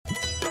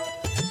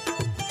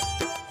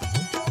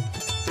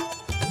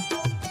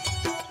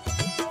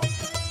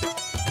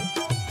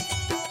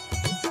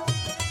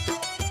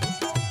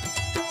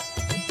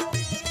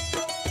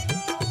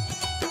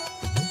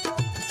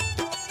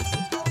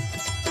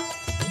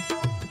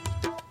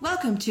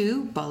Welcome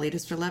to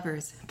Bollywood for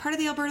Lovers, part of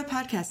the Alberta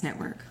Podcast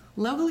Network.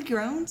 Locally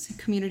grown,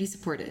 community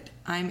supported.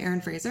 I'm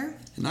Erin Fraser.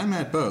 And I'm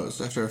Matt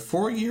Bose. After a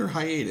 4-year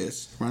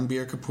hiatus,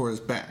 Ranbir Kapoor is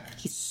back.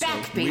 He's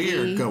back, baby.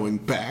 We're going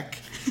back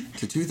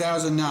to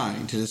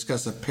 2009 to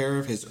discuss a pair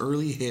of his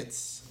early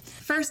hits.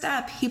 First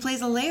up, he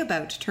plays a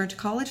layabout turned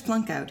college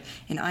flunk-out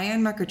in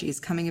Ayan Mukherjee's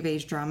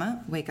coming-of-age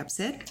drama, Wake Up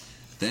Sid.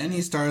 Then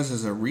he stars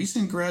as a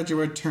recent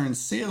graduate turned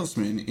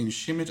salesman in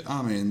Shimit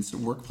Amin's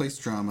workplace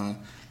drama,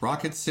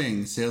 Rocket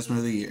Singh, Salesman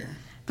of the Year.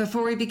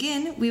 Before we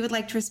begin, we would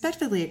like to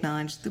respectfully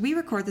acknowledge that we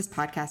record this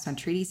podcast on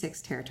Treaty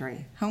 6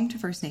 territory, home to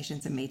First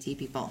Nations and Métis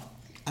people.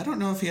 I don't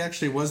know if he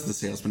actually was the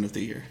Salesman of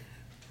the Year.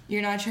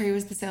 You're not sure he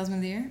was the Salesman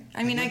of the Year?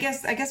 I mean, I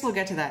guess we'll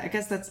get to that. I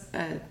guess that's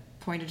a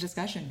point of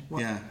discussion.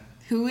 Yeah.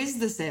 Who is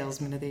the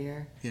Salesman of the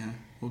Year? Yeah,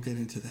 we'll get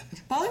into that.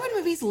 Bollywood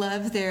movies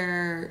love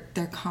their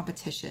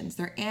competitions,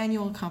 their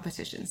annual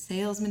competitions.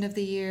 Salesman of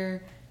the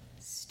Year,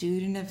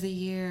 Student of the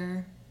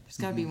Year. There's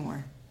got to be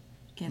more.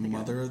 Can't think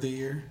Mother of the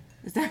Year?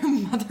 Is there a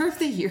Mother of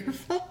the Year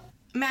film?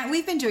 Matt,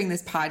 we've been doing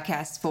this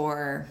podcast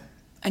for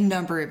a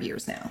number of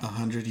years now.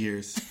 100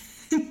 years.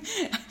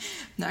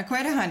 Not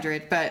quite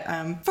 100, but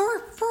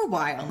for a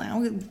while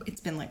now. It's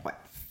been like, what,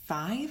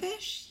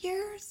 5-ish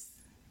years?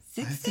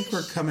 6-ish? I think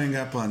we're coming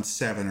up on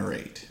 7 or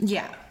 8.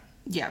 Yeah.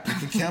 You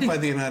can count by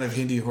the amount of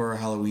Hindi horror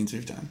Halloweens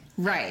we've done.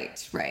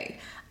 Right.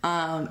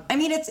 I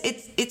mean,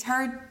 it's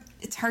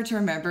hard to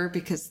remember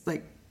because,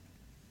 like,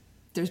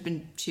 there's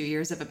been 2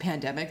 years of a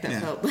pandemic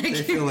that felt like...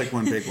 They feel like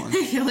one big one.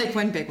 They feel like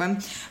one big one.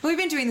 But we've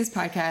been doing this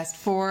podcast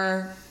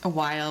for a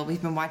while.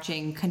 We've been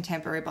watching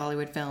contemporary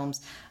Bollywood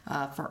films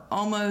for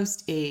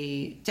almost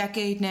a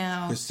decade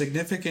now. With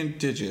significant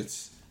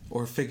digits,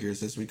 or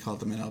figures as we call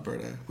them in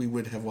Alberta, we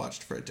would have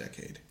watched for a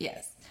decade.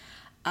 Yes.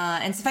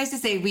 And suffice to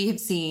say, we have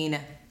seen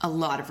a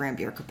lot of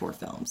Ranbir Kapoor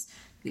films.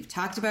 We've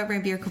talked about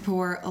Ranbir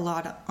Kapoor a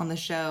lot on the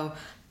show,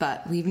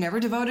 but we've never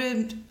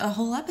devoted a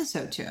whole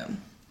episode to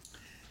him.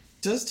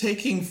 Does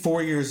taking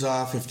 4 years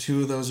off, if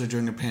 2 of those are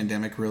during a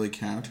pandemic, really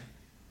count?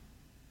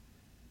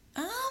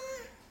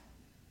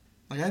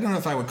 Like, I don't know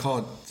if I would call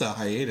it the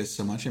hiatus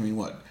so much. I mean,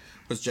 what?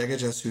 Was Jagat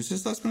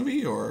Jasusa's last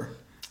movie, or...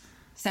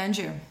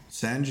 Sanju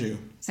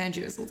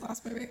is the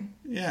last movie.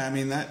 Yeah, I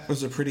mean, that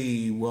was a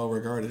pretty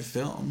well-regarded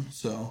film.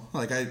 So,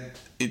 like,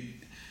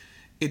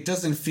 it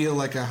doesn't feel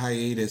like a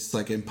hiatus,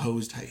 like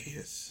imposed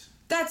hiatus.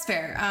 That's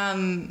fair.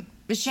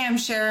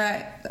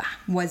 Shamshara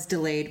was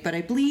delayed, but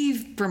I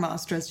believe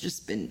Brahmastra's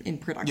just been in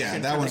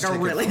production for like a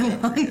really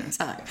long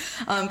time.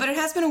 But it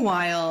has been a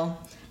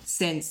while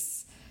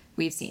since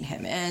we've seen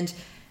him. And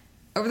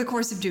over the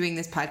course of doing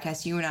this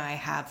podcast, you and I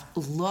have a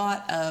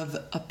lot of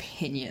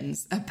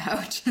opinions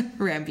about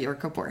Ranbir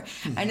Kapoor.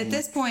 Mm-hmm. And at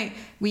this point,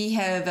 we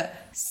have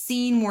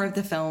seen more of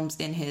the films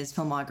in his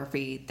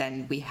filmography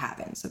than we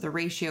haven't. So the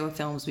ratio of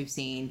films we've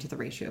seen to the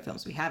ratio of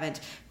films we haven't,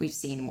 we've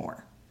seen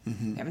more.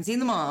 Mm-hmm. We haven't seen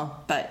them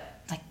all,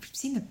 but we've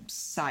seen a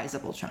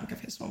sizable chunk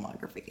of his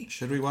filmography.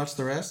 Should we watch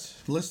the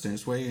rest?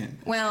 Listeners, weigh in.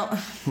 Well...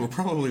 we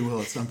probably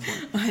will at some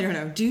point. I don't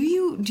know. Do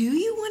you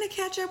want to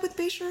catch up with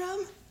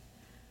Besharam?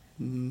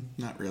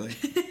 Not really.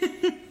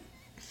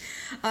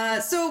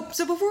 So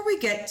before we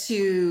get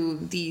to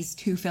these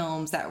 2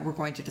 films that we're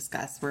going to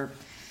discuss,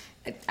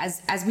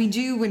 as we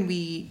do when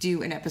we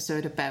do an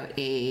episode about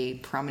a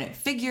prominent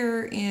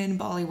figure in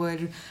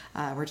Bollywood,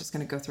 we're just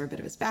going to go through a bit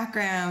of his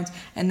background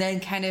and then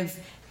kind of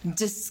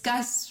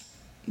discuss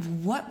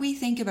what we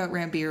think about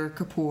Ranbir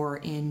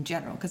Kapoor in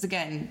general. Because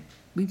again,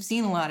 we've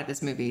seen a lot of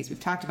his movies. We've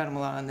talked about him a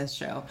lot on this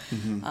show.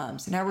 Mm-hmm.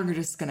 So now we're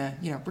just going to,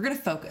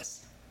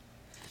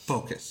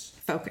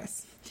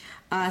 focus.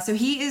 So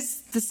he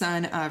is the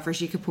son of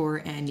Rishi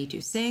Kapoor and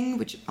Neetu Singh,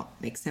 which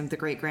makes him the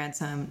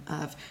great-grandson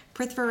of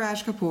Prithvi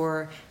Raj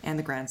Kapoor and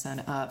the grandson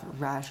of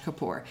Raj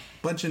Kapoor.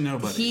 Bunch of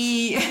nobodies.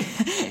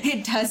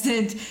 It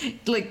doesn't,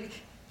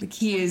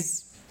 he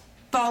is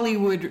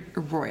Bollywood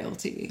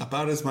royalty.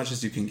 About as much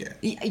as you can get.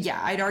 Yeah,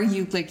 I'd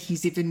argue,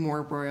 he's even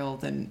more royal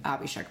than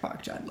Abhishek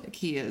Bachchan.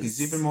 He is... He's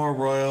even more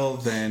royal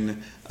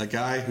than a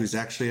guy who's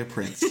actually a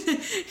prince.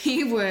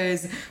 He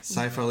was...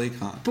 Saif Ali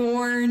Khan.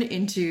 Born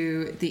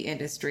into the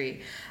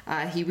industry.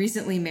 He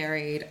recently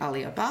married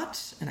Alia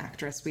Bhatt, an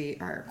actress we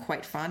are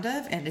quite fond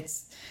of, and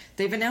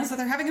they've announced that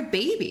they're having a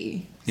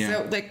baby.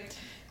 Yeah. So,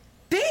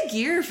 big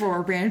year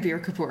for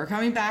Ranbir Kapoor,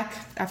 coming back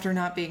after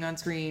not being on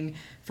screen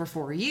for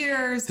 4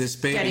 years. This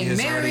baby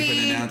has already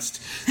been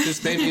announced. This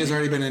baby has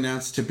already been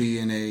announced to be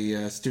in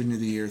a Student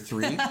of the Year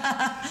 3.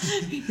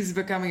 He's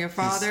becoming a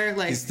father.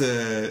 He's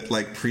the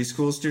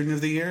preschool Student of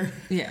the Year.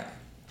 Yeah.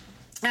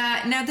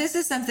 Now this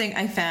is something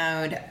I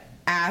found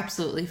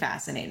absolutely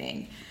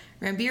fascinating.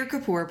 Ranbir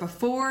Kapoor,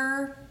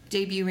 before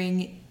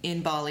debuting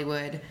in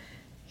Bollywood,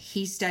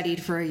 he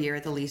studied for a year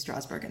at the Lee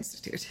Strasberg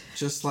Institute.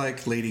 Just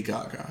like Lady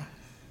Gaga.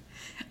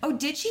 Oh,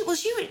 did she? Well,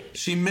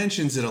 she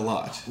mentions it a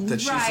lot,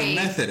 that she's a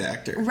method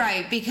actor.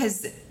 Right,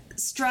 because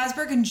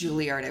Strasberg and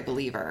Juilliard, I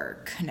believe,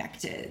 are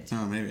connected.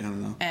 Oh, maybe, I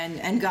don't know.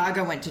 And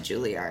Gaga went to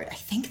Juilliard. I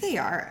think they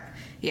are.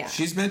 Yeah.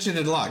 She's mentioned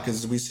it a lot,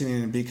 because we've seen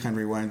it in Be Kind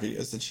Rewind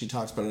videos, that she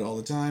talks about it all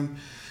the time.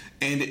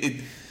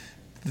 And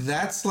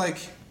that's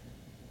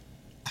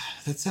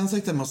That sounds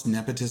like the most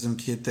nepotism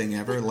kid thing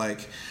ever.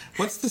 Like,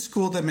 what's the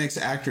school that makes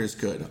actors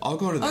good? I'll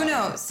go to that. Oh,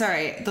 no, one.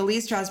 Sorry. The Lee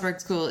Strasberg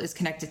School is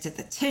connected to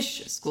the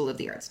Tisch School of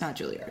the Arts, not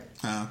Juilliard.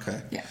 Oh,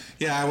 okay. Yeah.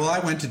 Yeah, well, I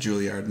went to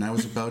Juilliard, and I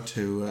was about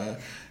to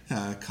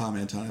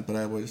comment on it, but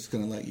I was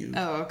going to let you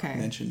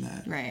mention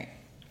that. Right.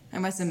 I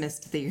must have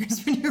missed the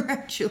years when you were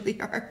at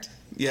Juilliard.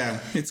 Yeah,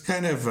 it's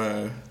kind of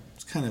a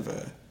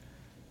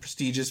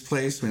prestigious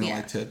place. We don't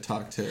like to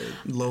talk to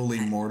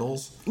lowly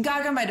mortals.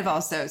 Gaga might have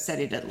also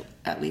studied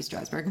at Lee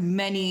Strasberg.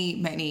 Many,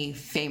 many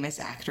famous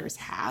actors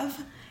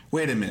have.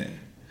 Wait a minute.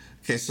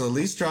 Okay, so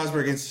Lee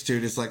Strasberg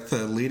Institute is like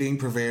the leading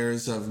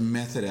purveyors of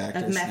method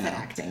actors. Of method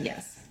acting,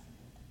 yes.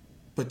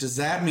 But does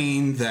that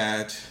mean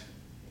that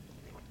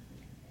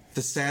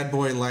the Sad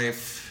Boy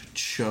Life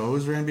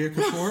chose Ranbir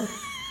Kapoor?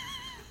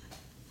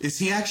 Is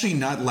he actually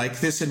not like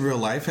this in real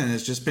life and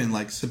has just been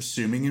like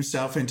subsuming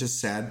himself into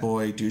sad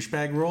boy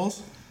douchebag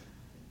roles?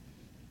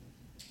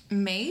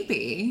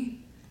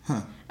 Maybe.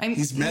 Huh.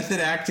 He's method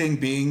acting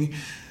being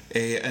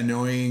a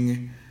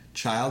annoying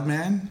child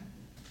man?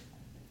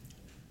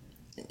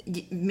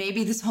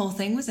 Maybe this whole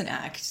thing was an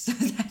act so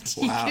that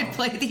he could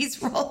play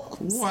these roles.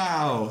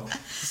 Wow.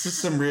 This is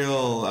some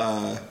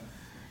real,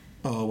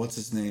 what's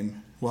his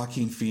name?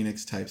 Joaquin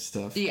Phoenix type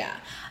stuff. Yeah.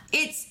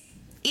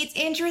 It's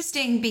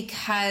interesting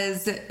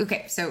because,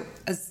 okay, so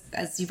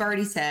as you've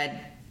already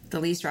said, the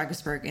Lee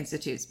Strasberg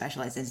Institute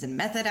specializes in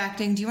method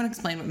acting. Do you want to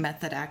explain what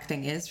method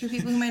acting is for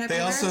people who might not be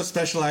aware? They also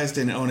specialized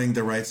in owning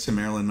the rights to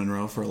Marilyn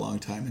Monroe for a long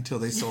time until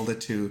they sold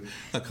it to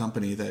a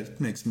company that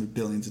makes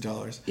billions of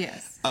dollars.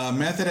 Yes.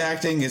 Method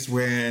acting is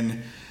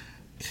when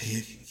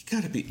you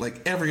gotta be,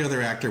 like, every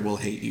other actor will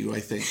hate you, I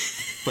think.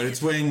 But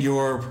it's when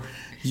you're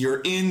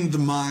in the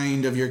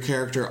mind of your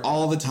character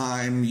all the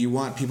time. You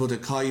want people to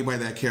call you by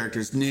that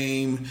character's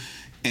name,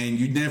 and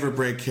you never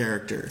break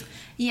character.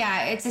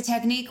 Yeah, it's a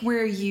technique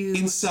where you...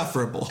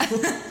 Insufferable.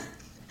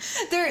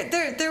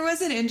 There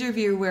was an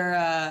interview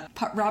where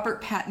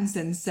Robert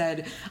Pattinson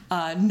said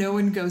no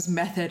one goes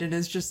method and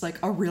is just like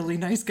a really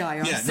nice guy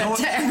on set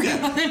to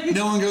everyone. Yeah,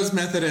 no one goes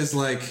method as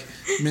like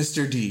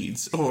Mr.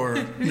 Deeds or...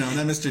 No,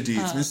 not Mr.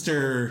 Deeds.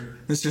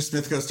 Mr.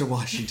 Smith Goes to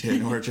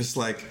Washington or just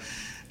like...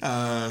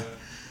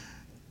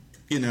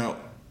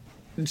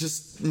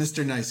 just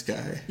Mr. Nice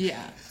Guy.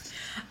 Yeah.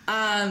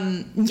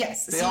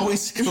 Yes. They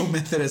always go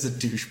method as a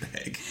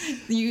douchebag.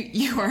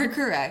 You are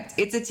correct.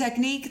 It's a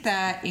technique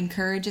that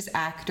encourages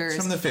actors...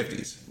 From the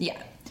 50s. Yeah.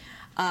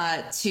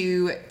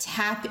 To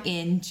tap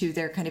into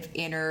their kind of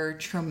inner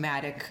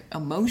traumatic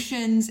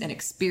emotions and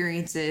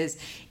experiences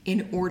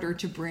in order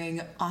to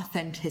bring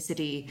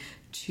authenticity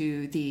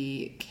to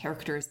the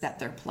characters that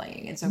they're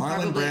playing. And so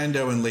Marlon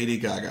Brando and Lady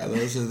Gaga,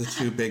 those are the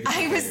two big players.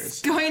 I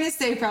was going to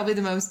say probably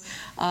the most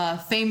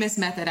famous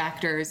method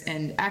actors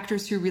and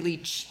actors who really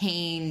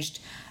changed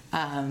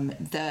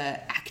the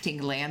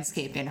acting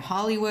landscape in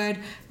Hollywood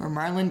were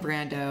Marlon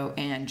Brando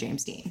and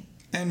James Dean.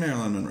 And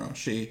Marilyn Monroe.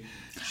 She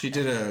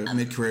did a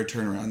mid-career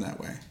turnaround that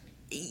way.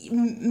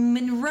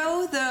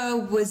 Monroe,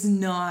 though, was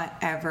not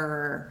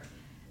ever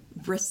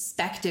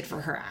respected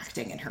for her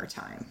acting in her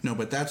time. No,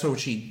 but that's what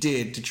she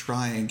did to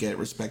try and get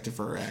respected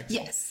for her acting.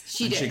 Yes,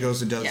 she did. She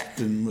goes and does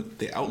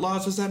the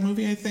Outlaws, was that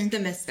movie, I think? The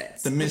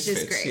Misfits. The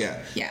Misfits, which is great.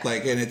 yeah.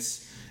 Like, and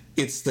it's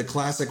the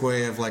classic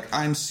way of like,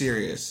 I'm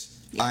serious.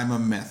 Yeah. I'm a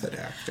method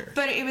actor.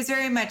 But it was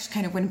very much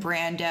kind of when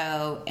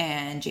Brando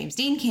and James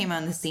Dean came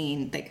on the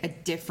scene, like a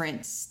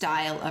different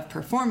style of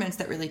performance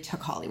that really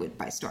took Hollywood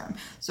by storm.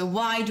 So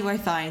why do I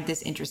find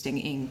this interesting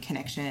in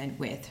connection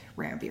with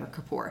Ranbir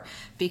Kapoor?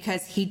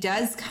 Because he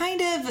does kind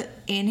of,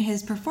 in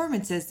his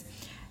performances,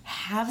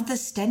 have the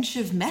stench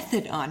of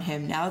method on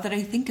him now that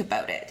I think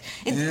about it.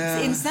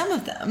 In some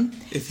of them.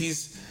 If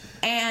he's...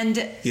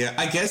 And... Yeah,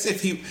 I guess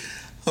if he...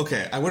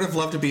 Okay, I would have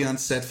loved to be on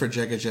set for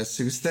Jega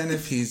Jesus then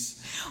if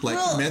he's like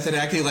method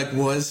acting. Like,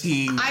 was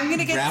he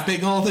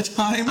rapping all the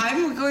time?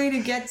 I'm going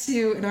to get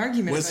to an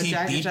argument about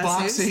Jega Jesus.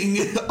 Was he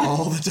beatboxing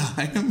all the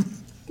time?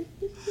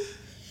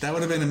 That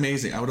would have been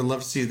amazing. I would have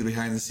loved to see the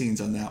behind the scenes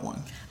on that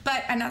one.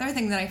 But another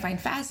thing that I find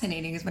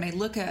fascinating is when I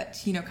look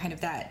at, kind of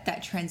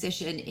that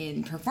transition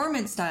in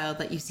performance style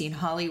that you see in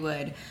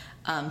Hollywood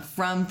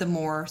from the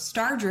more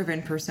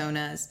star-driven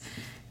personas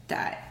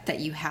that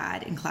you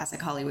had in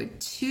classic Hollywood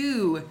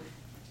to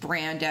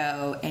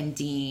Brando and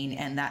Dean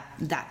and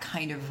that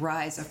kind of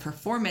rise of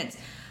performance.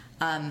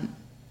 Ranbir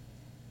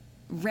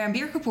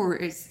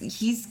Kapoor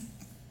he's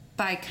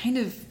by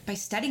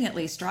studying at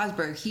Lee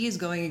Strasberg, he is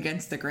going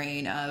against the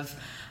grain of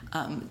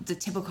the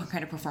typical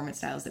kind of performance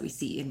styles that we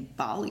see in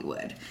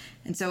Bollywood.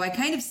 And so I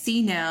kind of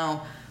see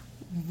now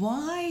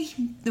why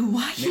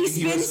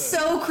he's been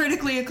so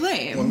critically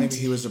acclaimed. Well, maybe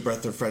he was a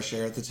breath of fresh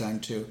air at the time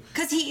too.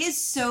 Because he is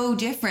so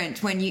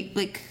different when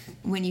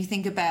you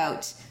think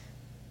about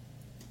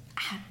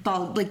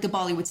the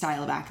Bollywood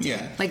style of acting,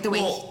 like the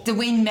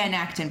way men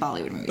act in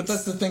Bollywood movies. But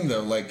that's the thing,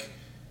 though, like,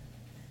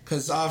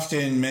 because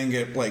often men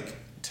get like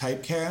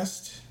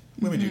typecast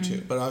Women do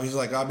too, but obviously,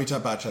 like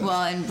Amitabh Bachchan.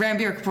 Well, and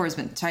Ranbir Kapoor's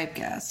been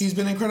typecast. He's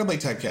been incredibly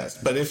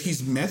typecast, but if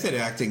he's method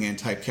acting and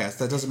typecast,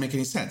 that doesn't make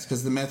any sense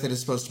because the method is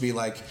supposed to be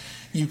like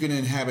you can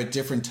inhabit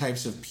different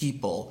types of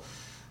people,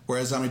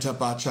 whereas Amitabh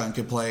Bachchan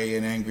could play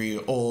an angry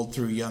old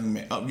through young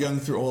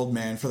through old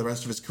man for the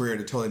rest of his career. It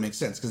totally makes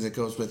sense because it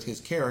goes with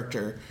his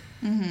character.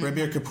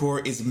 Ranbir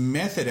Kapoor is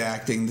method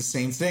acting the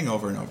same thing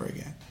over and over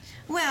again.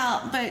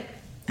 Well, but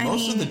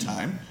most of the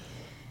time.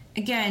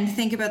 Again,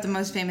 think about the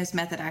most famous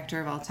method actor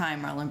of all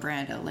time, Marlon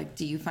Brando. Like,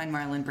 do you find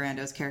Marlon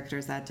Brando's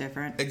characters that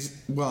different?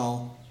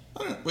 Well,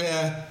 I don't,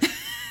 yeah.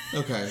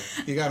 Okay,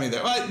 you got me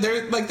there. Well,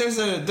 there's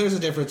a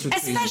difference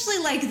between, especially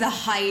like the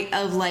height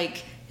of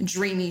like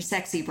dreamy,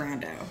 sexy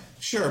Brando.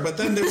 Sure, but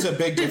then there's a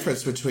big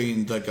difference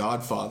between The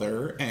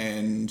Godfather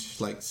and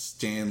like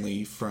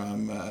Stanley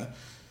from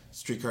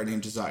Streetcar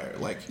Named Desire.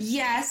 Like,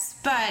 yes,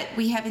 but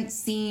we haven't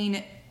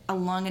seen a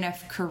long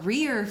enough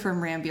career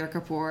from Ranbir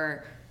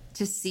Kapoor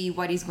to see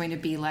what he's going to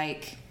be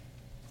like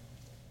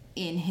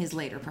in his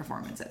later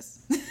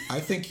performances.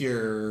 I think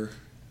you're...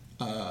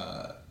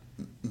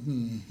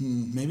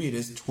 maybe it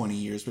is 20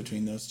 years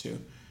between those two.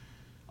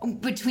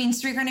 Between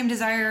Streetcar Named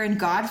Desire and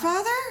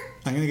Godfather?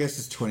 I'm going to guess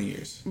it's 20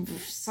 years.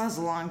 That's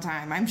a long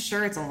time. I'm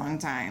sure it's a long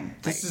time.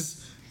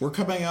 We're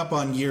coming up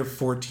on year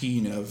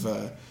 14 of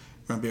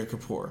Ranbir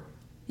Kapoor.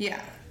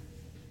 Yeah.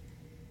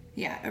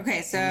 Yeah,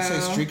 okay, so... I'm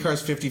going to say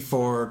Streetcar's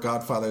 54,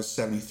 Godfather's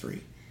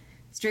 73.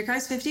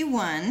 Streetcar's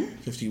 51.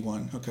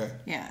 51, okay.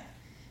 Yeah.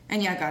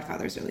 And yeah,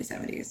 Godfather's early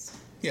 70s.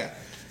 Yeah.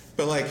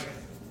 But like...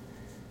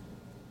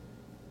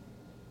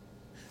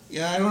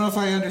 Yeah, I don't know if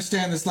I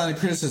understand this line of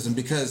criticism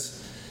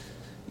because,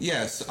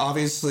 yes,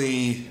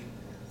 obviously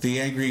the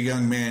angry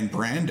young man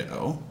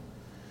Brando,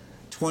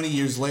 20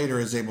 years later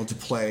is able to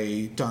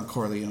play Don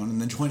Corleone,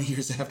 and then 20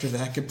 years after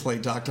that could play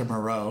Dr.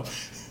 Moreau.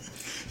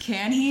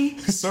 Can he?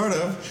 Sort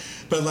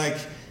of. But like...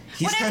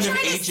 He's kind of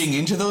aging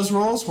into those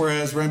roles,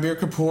 whereas Ranbir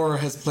Kapoor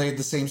has played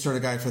the same sort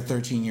of guy for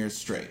 13 years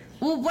straight.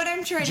 Well, what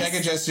I'm trying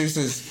Jagged Jesus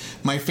is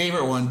my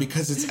favorite one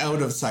because it's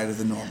out of sight of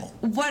the normal.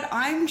 What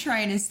I'm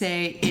trying to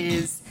say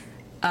is...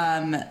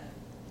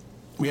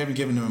 we haven't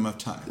given him enough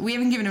time. We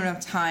haven't given him enough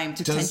time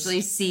to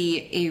potentially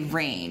see a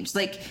range.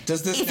 Like,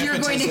 if you're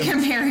going to nepotism...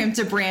 compare him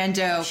to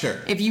Brando, sure.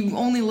 If you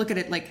only look at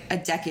it like a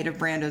decade of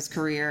Brando's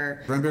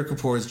career... Ranbir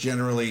Kapoor is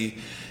generally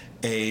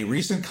a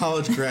recent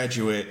college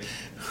graduate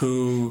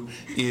who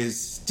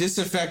is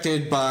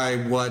disaffected by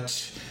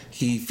what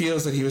he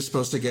feels that he was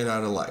supposed to get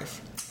out of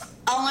life.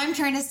 All I'm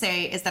trying to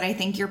say is that I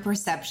think your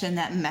perception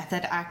that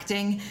method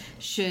acting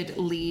should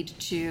lead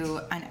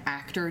to an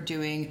actor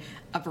doing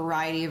a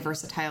variety of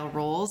versatile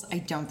roles, I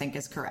don't think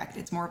is correct.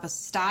 It's more of a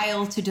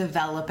style to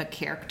develop a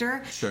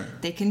character. Sure.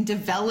 They can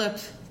develop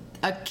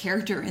a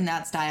character in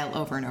that style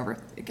over and over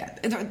again.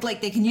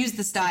 Like, they can use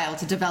the style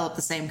to develop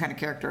the same kind of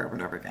character over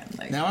and over again.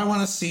 Like, now I want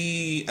to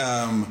see...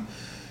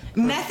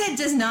 method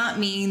does not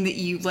mean that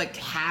you like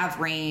have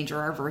range or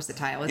are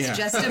versatile. It's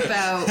just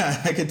about...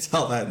 I can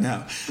tell that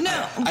now.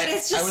 No, but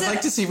it's just... I would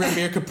like to see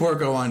Ranbir Kapoor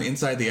go on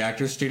Inside the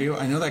Actors Studio.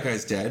 I know that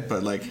guy's dead,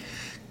 but like,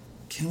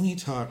 can we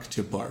talk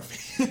to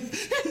Barfi?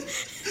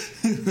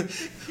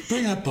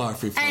 Bring up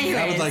Barfi for me.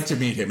 I would like to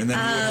meet him, and then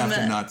we would have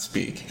to not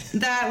speak.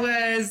 That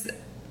was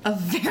a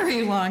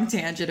very long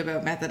tangent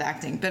about method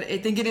acting, but I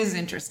think it is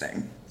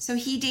interesting. So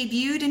he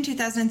debuted in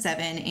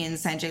 2007 in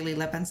Sanjay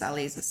Leela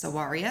Bhansali's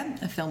Sawaria,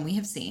 a film we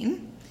have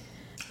seen.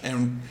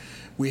 And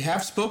we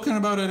have spoken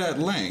about it at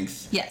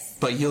length. Yes.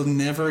 But you'll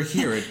never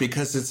hear it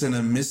because it's in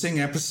a missing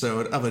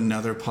episode of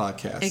another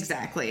podcast.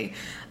 Exactly.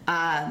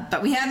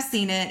 But we have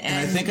seen it. And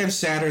I think I'm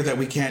sadder that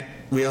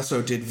we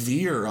also did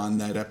Veer on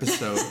that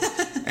episode.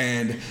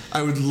 And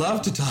I would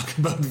love to talk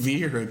about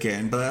Veer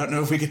again, but I don't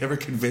know if we could ever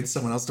convince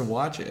someone else to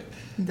watch it.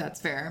 That's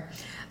fair.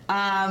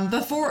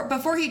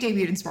 Before he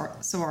debuted in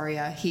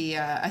Sawaria, he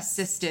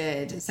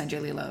assisted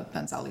Sanjay Leela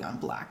Bhansali on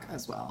Black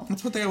as well.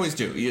 That's what they always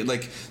do.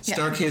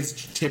 Star kids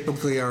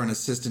typically are an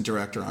assistant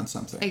director on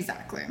something.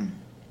 Exactly.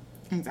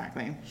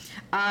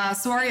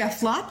 Sawaria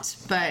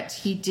flopped, but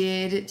he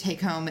did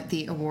take home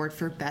the award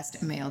for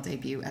Best Male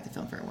Debut at the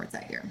Filmfare Awards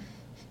that year.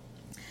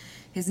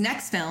 His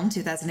next film,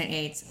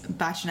 2008's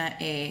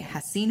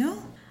Bachna-e-Hasino,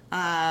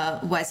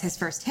 was his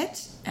first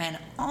hit, and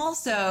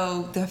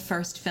also the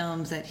first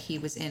film that he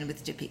was in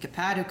with Deepika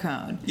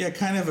Padukone. Yeah,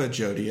 kind of a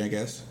Jodie, I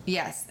guess.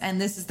 Yes,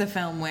 and this is the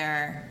film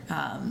where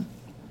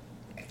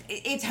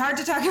it's hard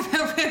to talk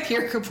about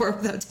Ranbir Kapoor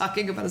without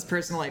talking about his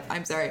personal life.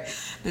 I'm sorry.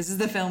 This is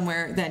the film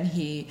where then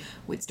he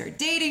would start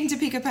dating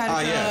Deepika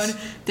Padukone. Yes.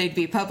 They'd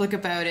be public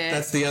about it.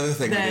 That's the other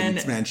thing I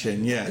didn't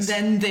mention, yes.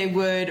 Then they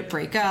would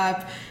break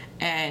up,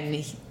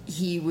 and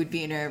he would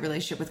be in a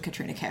relationship with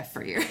Katrina Kaif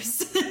for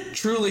years.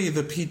 Truly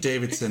the Pete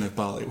Davidson of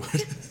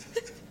Bollywood.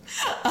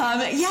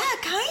 Yeah,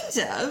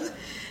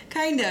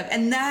 kind of.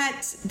 And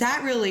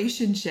that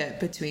relationship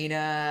between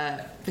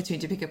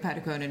Deepika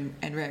Padukone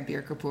and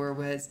Ranbir Kapoor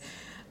was,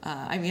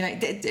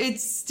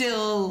 it's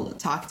still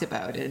talked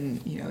about,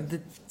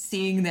 and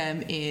seeing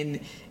them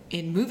in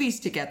in movies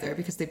together,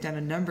 because they've done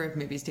a number of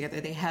movies together,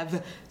 they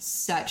have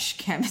such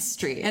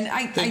chemistry. And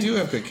they do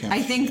have good chemistry.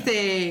 I think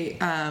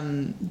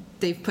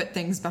they've put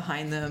things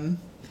behind them.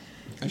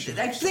 I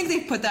think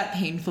they've put that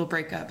painful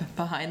breakup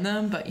behind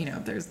them, but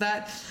there's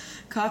that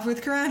Cough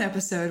with Karan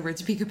episode where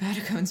Deepika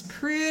Padukone's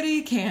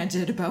pretty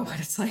candid about what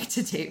it's like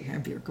to date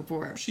Ranbir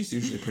Kapoor. She's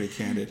usually pretty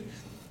candid.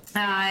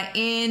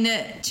 In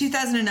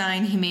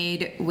 2009, he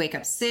made Wake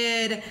Up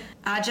Sid,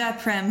 Aja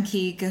Prem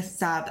Ki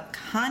Gazab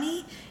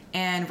Kahani,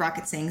 and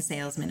Rocket Singh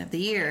Salesman of the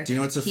Year. Do you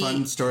know what's a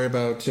fun story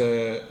about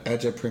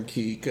Aja Prem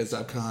Ki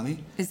Gazab Kahani?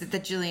 Is it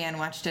that Julianne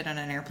watched it on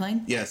an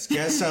airplane? Yes.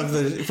 Guest of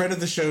the friend of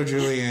the show,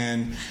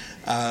 Julianne,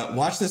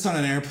 watched this on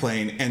an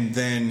airplane and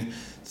then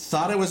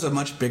thought it was a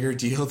much bigger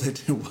deal than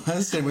it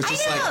was. And was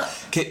just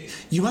like,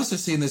 you must have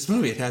seen this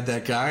movie. It had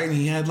that guy and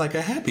he had like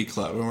a happy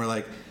club. And we're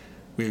like,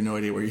 we have no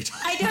idea what you're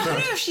talking about. I don't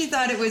know if she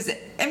thought it was...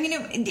 I mean,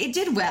 it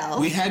did well.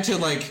 We had to,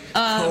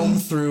 comb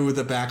through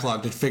the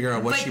backlog to figure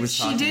out what she was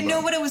talking about. She didn't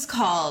know what it was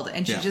called,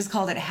 and she just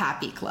called it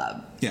Happy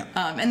Club. Yeah.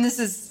 And this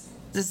is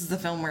the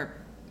film where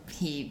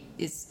he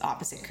is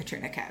opposite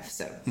Katrina Kaif,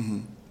 so...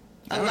 Mm-hmm.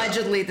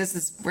 Allegedly, this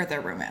is where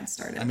their romance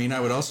started. I mean, I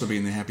would also be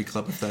in the Happy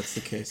Club if that's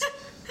the case.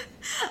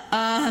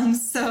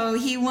 So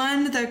he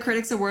won the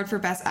Critics Award for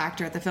Best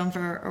Actor at the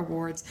Filmfare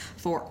Awards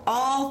for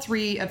all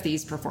 3 of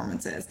these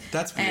performances.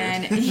 That's weird.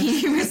 And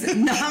he was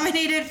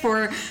nominated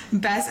for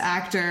Best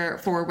Actor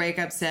for Wake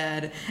Up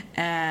Sid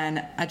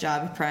and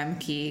Ajab Prem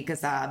Ki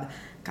Gazab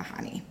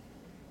Kahani.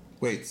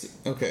 Wait,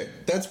 okay,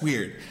 that's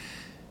weird.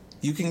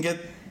 You can get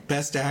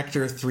Best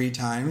Actor 3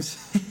 times?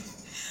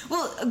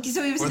 Well,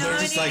 so he was nominated... Or they're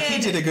just like,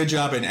 he did a good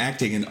job in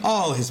acting in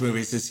all his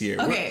movies this year.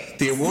 Okay.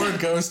 The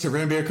award goes to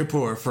Ranbir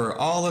Kapoor for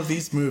all of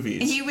these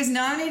movies. He was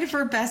nominated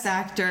for Best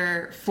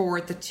Actor for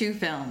the 2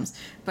 films,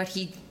 but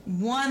he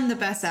won the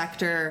Best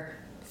Actor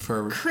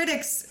for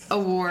Critics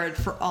Award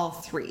for all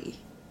 3.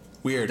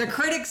 Weird. The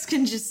critics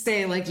can just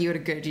say, you had a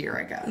good year,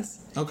 I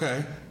guess.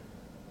 Okay.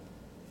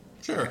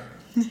 Sure.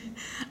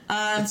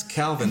 It's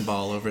Calvin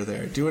Ball over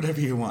there. Do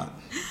whatever you want.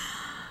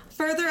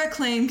 Further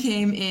acclaim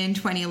came in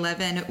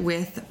 2011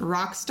 with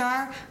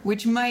Rockstar,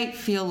 which might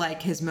feel like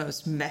his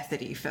most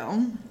method-y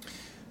film.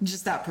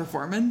 Just that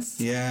performance.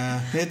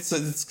 Yeah, it's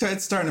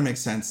starting to make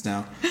sense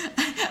now.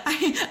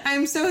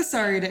 I'm so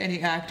sorry to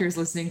any actors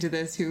listening to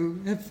this who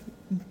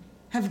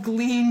have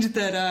gleaned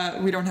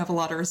that we don't have a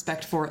lot of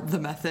respect for the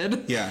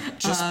method. Yeah,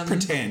 just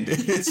pretend.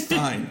 It's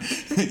fine.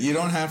 You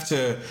don't have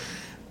to,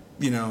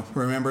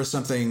 remember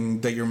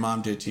something that your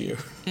mom did to you.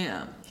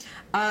 Yeah.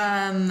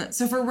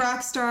 So for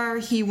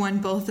Rockstar, he won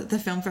both the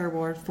Filmfare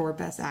Award for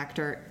Best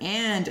Actor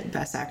and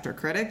Best Actor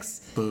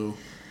Critics. Boo.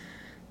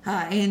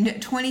 In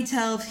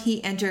 2012,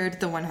 he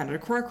entered the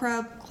 100 Crore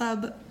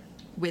Club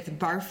with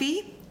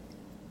Barfi,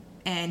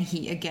 and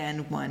he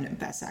again won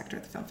Best Actor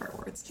at the Filmfare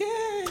Awards.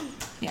 Yay!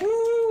 Yeah.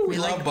 Woo, we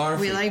love Barfi.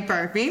 We like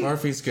Barfi.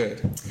 Barfi's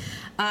good.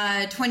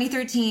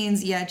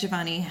 2013's Ya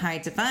Jawani Hai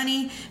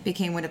Diwani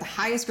became one of the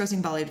highest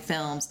grossing Bollywood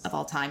films of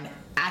all time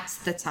at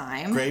the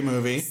time. Great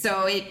movie.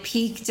 So it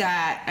peaked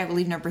at, I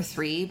believe, number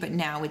 3, but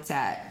now it's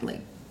at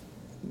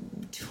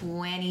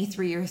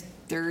 23 or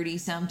 30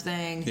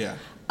 something. Yeah.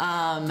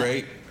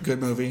 Great. Good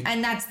movie.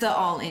 And that's the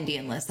all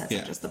Indian list. That's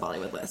not just the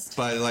Bollywood list.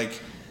 But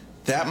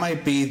that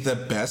might be the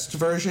best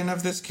version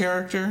of this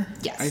character.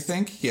 Yes. I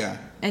think. Yeah.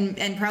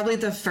 And probably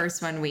the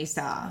first one we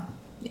saw.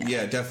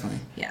 Yeah, definitely.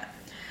 Yeah.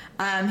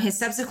 His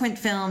subsequent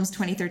films,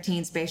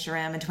 2013's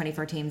Besharam and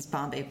 2014's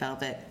Bombay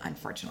Velvet,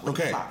 unfortunately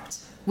flopped.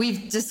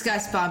 We've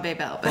discussed Bombay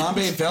Velvet.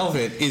 Bombay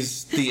Velvet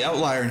is the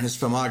outlier in his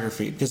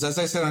filmography, because as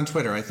I said on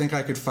Twitter, I think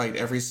I could fight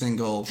every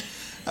single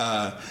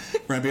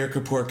Ranbir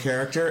Kapoor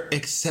character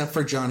except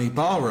for Johnny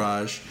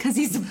Balraj. Because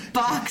he's a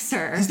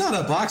boxer. He's not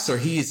a boxer.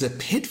 He's a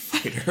pit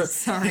fighter.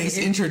 Sorry. He's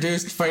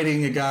introduced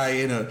fighting a guy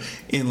in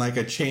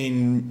a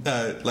chain,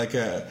 a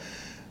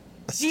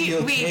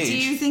steel cage. Do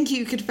you think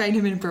you could fight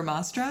him in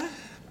Brahmastra?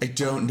 I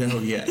don't know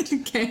yet.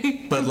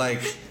 Okay. But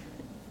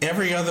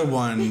every other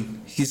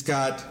one, he's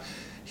got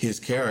his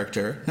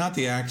character, not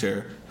the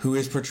actor, who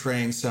is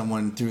portraying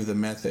someone through the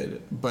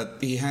method, but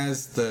he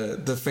has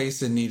the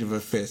face in need of a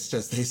fist,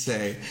 as they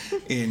say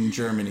in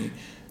Germany.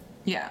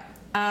 Yeah.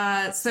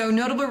 So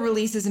notable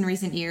releases in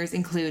recent years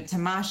include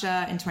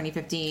Tamasha in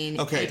 2015.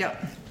 Okay.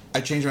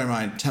 I changed my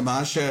mind.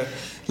 Tamasha,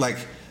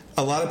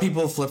 a lot of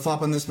people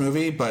flip-flop on this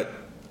movie, but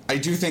I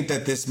do think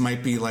that this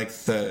might be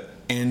the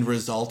end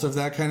result of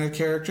that kind of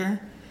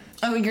character.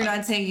 Oh, you're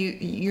not saying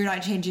you're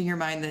not changing your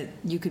mind that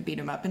you could beat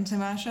him up in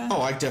Tamasha?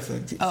 Oh, I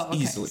definitely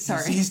easily.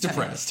 Sorry, he's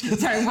depressed.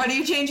 Sorry, what are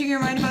you changing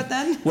your mind about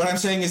then? What I'm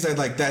saying is that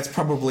that's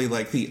probably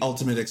the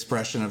ultimate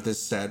expression of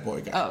this sad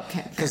boy guy. Oh,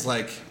 okay. Because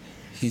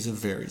he's a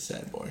very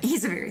sad boy.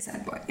 He's a very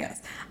sad boy,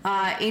 yes.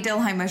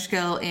 Adil Hai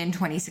Mushkil in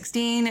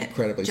 2016.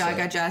 Incredibly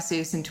Jaga sad.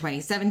 Jasus in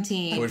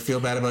 2017. I would feel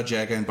bad about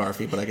Jaga and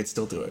Barfi, but I could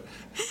still do it.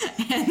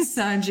 And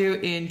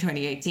Sanju in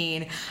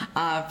 2018,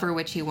 for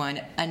which he won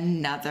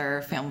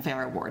another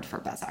Filmfare Award for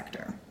Best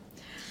Actor.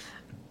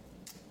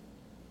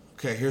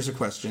 Okay, here's a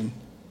question.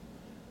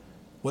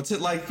 What's it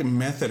like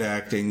method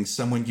acting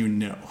someone you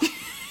know?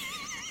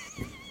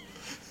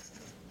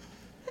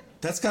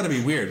 That's got to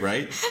be weird,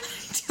 right?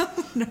 I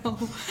don't know.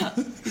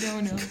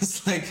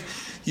 Because, like,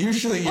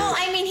 usually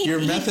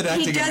your method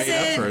acting a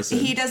made-up person.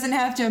 He doesn't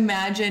have to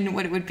imagine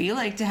what it would be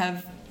like to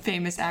have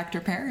famous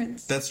actor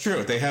parents. That's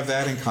true. They have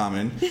that in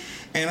common.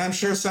 And I'm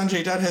sure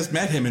Sanjay Dutt has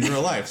met him in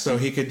real life, so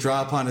he could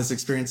draw upon his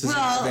experiences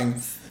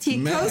having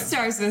he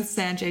co-stars with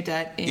Sanjay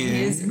Dutt in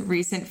his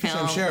recent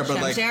film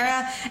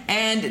Shamshera,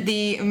 and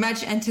the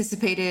much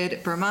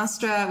anticipated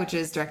Brahmastra, which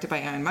is directed by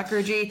Ayan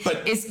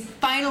Mukherjee, is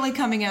finally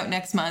coming out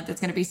next month.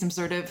 It's going to be some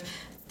sort of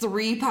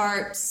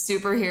 3-part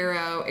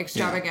superhero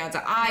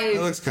extravaganza. It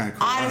looks kind of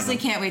cool. Honestly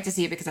can't wait to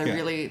see it because I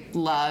really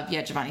love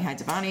Giovanni Hai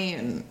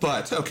Giovanni.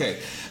 But,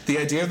 okay, the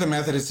idea of the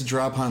method is to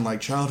draw upon,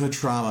 like, childhood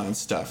trauma and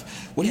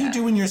stuff. What do you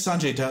do when you're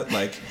Sanjay Dutt?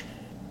 Like,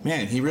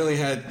 man, he really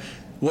had...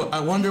 Well,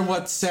 I wonder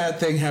what sad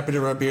thing happened to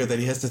Rabir that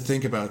he has to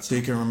think about so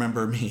he can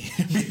remember me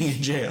being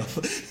in jail.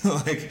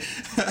 Like,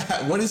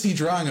 what is he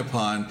drawing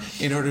upon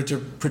in order to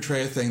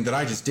portray a thing that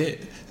I just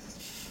did?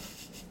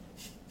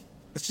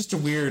 It's just a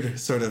weird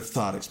sort of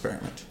thought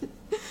experiment.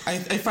 I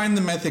find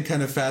the method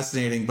kind of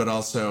fascinating, but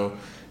also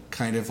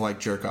kind of like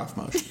jerk-off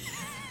motion.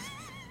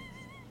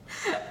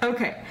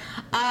 Okay.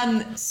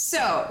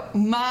 So,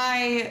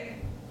 my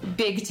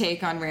big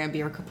take on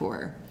Ranbir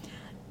Kapoor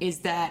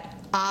is that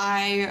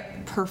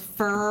I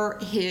prefer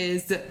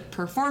his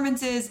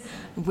performances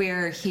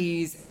where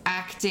he's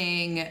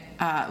acting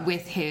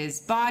with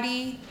his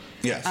body.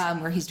 Yes.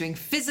 Where he's doing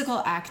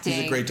physical acting.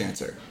 He's a great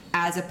dancer.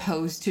 As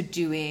opposed to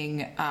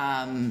doing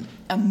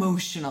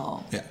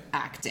emotional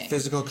acting.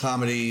 Physical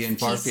comedy, and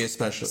Barfi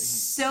especially.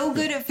 So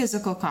good at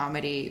physical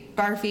comedy.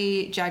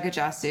 Barfi, Jaga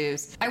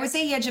Jasus. I would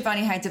say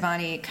Giovanni Hai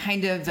Giovanni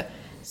kind of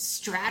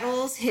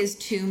straddles his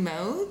two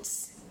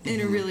modes in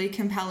a really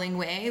compelling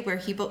way, where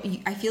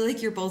I feel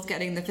like you're both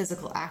getting the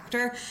physical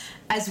actor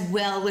as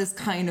well as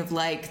kind of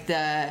like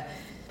the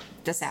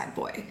sad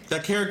boy.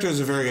 That character is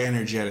a very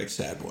energetic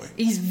sad boy.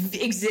 He's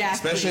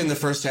exactly. Especially in the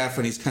first half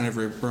when he's kind of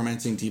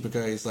romancing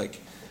Deepika. He's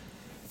like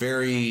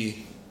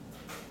very,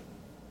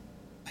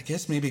 I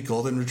guess maybe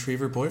golden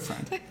retriever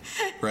boyfriend,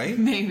 right?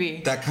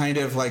 Maybe. That kind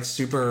of like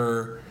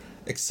super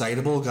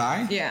excitable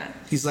guy. Yeah.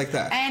 He's like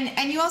that.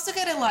 And you also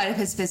get a lot of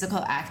his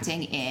physical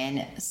acting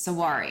in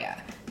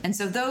Sawaria. And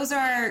so those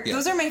are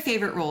my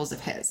favorite roles of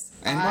his.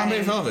 And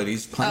Bombay Velvet,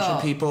 he's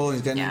punching people,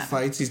 he's getting in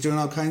fights, he's doing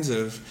all kinds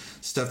of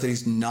stuff that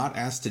he's not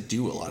asked to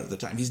do a lot of the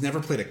time. He's never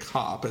played a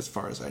cop, as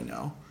far as I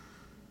know.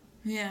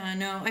 Yeah,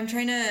 no, I'm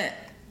trying to...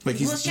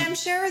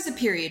 Shamshera is a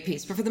period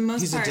piece, but for the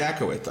most part... He's a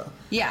Dakowit, though.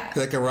 Yeah.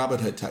 Like a Robin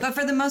Hood type. But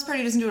for the most part,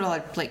 he doesn't do a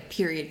lot of, like,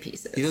 period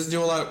pieces. He doesn't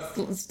do a lot...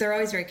 They're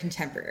always very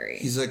contemporary.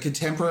 He's a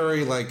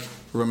contemporary, like,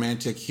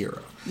 romantic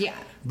hero. Yeah.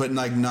 But,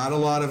 like, not a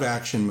lot of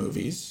action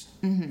movies.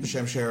 Mm-hmm.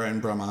 Shamshera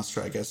and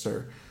Brahmastra, I guess,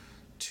 are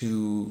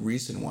two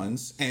recent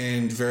ones.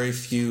 And very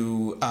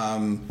few,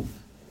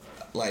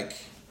 like,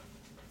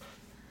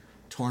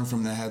 torn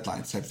from the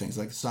headlines type things,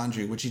 like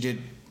Sanju, which he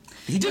did...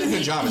 He did a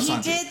good job at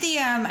Sanju. He did the,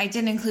 I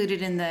didn't include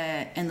it in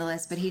the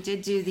list, but he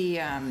did do the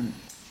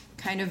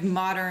kind of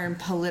modern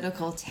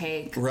political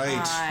take on...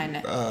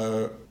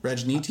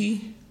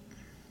 Rajniti?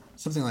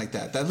 Something like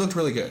that. That looked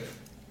really good.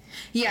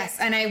 Yes,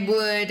 and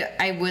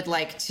I would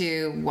like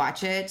to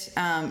watch it.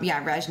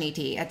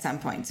 Rajniti at some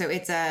point. So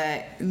it's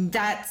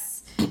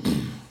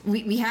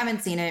we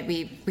haven't seen it.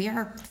 We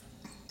are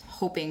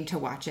hoping to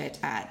watch it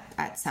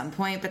at some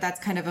point, but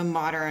that's kind of a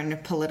modern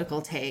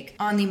political take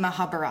on the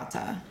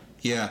Mahabharata.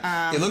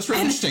 Yeah, it looks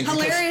really interesting.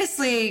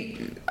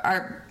 Hilariously,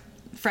 our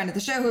friend of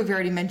the show, who we've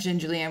already mentioned,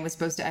 Julianne, was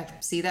supposed to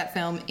see that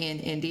film in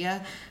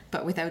India,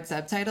 but without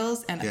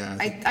subtitles. And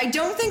I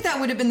don't think that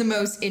would have been the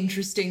most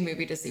interesting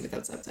movie to see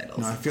without subtitles.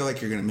 No, I feel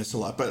like you're going to miss a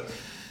lot. But,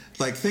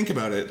 like, think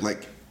about it.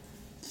 Like,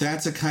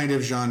 that's a kind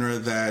of genre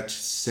that,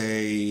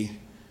 say,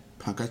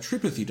 Pankaj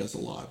Tripathi does a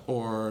lot,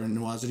 or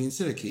Nawazuddin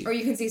Siddiqui. Or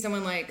you can see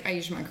someone like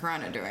Ayushmann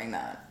Khurrana doing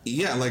that.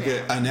 Yeah, like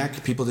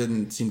Anek, people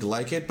didn't seem to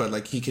like it, but,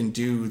 like, he can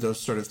do those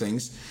sort of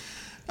things.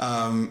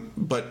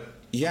 But...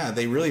 yeah,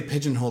 they really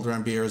pigeonholed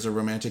Ranbir as a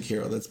romantic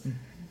hero. That's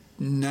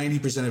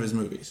 90% of his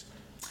movies.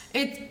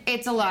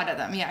 It's a lot of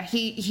them. Yeah,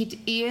 he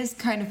is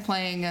kind of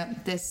playing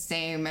this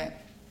same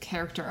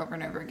character over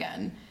and over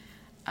again.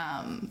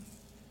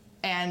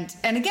 And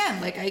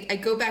again, like I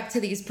go back to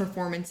these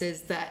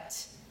performances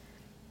that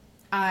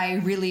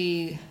I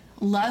really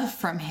love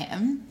from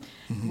him,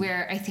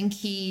 where I think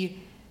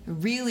he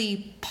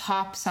really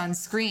pops on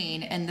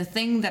screen. And the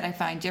thing that I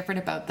find different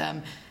about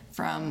them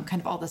from kind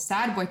of all the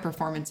sad boy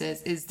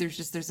performances is there's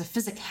a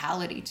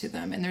physicality to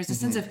them, and there's a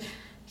sense of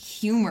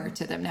humor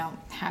to them. Now,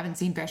 haven't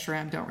seen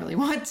Besharam, don't really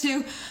want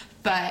to,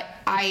 but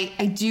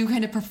I do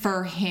kind of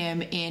prefer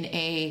him in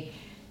a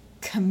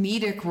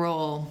comedic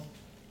role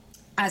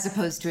as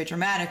opposed to a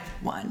dramatic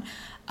one.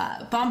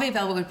 Bombay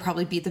Velvet would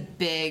probably be the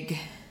big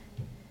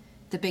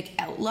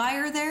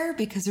outlier there,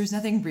 because there's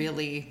nothing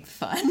really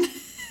fun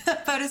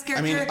about his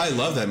character. I mean, I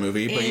love that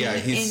movie, but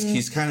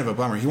he's kind of a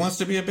bummer. He wants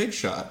to be a big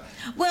shot.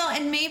 Well,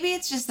 and maybe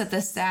it's just that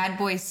the sad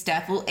boy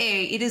stuff. Well,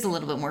 it is a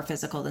little bit more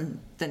physical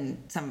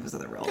than some of his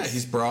other roles. Yeah,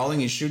 he's brawling,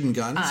 he's shooting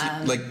guns.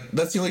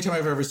 That's the only time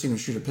I've ever seen him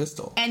shoot a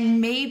pistol.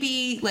 And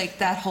maybe like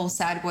that whole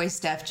sad boy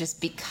stuff,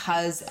 just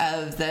because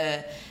of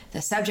the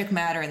subject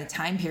matter and the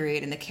time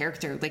period and the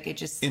character, like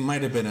it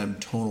might have been a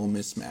tonal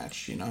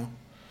mismatch, you know?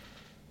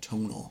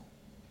 Tonal.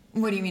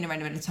 What do you mean it might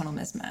have been a tonal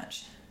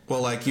mismatch?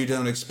 Well, like, you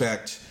don't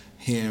expect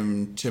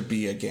him to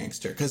be a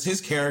gangster. Because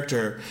his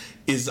character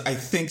is, I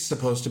think,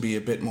 supposed to be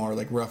a bit more,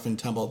 like, rough and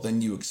tumble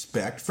than you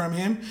expect from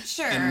him.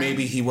 Sure. And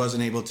maybe he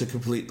wasn't able to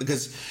complete...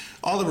 Because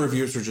all the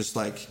reviews were just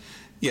like,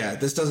 yeah,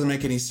 this doesn't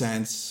make any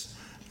sense.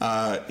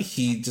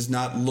 He does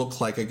not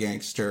look like a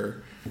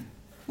gangster.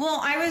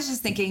 Well, I was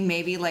just thinking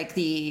maybe, like,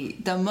 the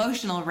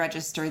emotional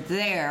register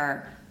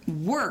there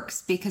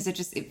works because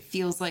it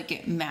feels like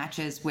it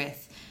matches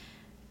with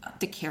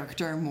the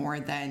character more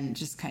than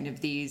just kind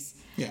of these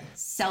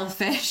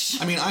selfish.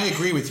 I mean, I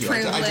agree with you.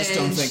 I just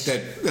don't think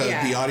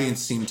that the audience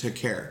seemed to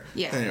care.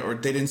 Yeah. Or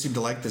they didn't seem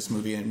to like this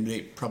movie and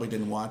they probably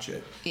didn't watch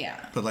it. Yeah.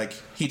 But like,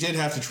 he did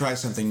have to try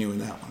something new in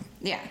that one.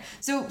 Yeah.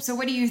 So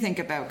what do you think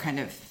about kind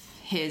of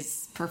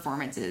his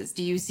performances?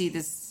 Do you see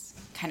this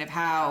kind of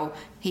how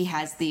he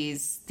has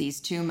these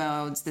two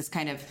modes, this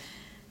kind of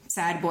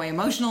sad boy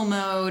emotional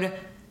mode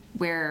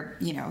where,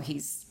 you know,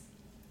 he's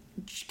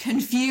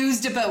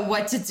confused about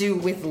what to do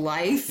with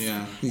life.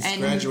 Yeah, he's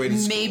and graduated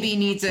school. Maybe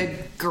needs a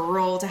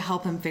girl to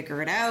help him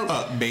figure it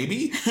out.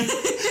 Maybe?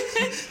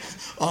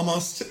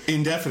 Almost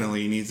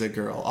indefinitely needs a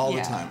girl all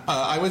the time.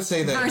 I would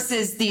say that...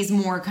 Versus these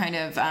more kind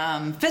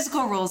of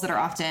physical roles that are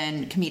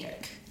often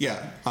comedic.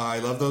 Yeah, I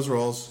love those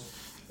roles.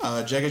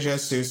 Jaga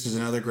Jesus is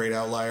another great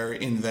outlier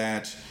in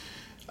that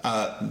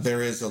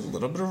there is a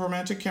little bit of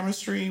romantic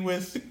chemistry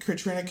with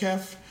Katrina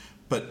Kaif,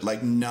 but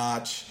like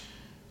not...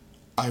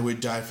 I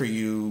would die for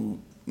you,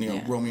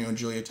 Romeo and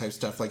Juliet type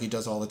stuff like he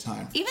does all the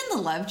time. Even the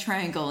love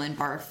triangle in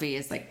Barfi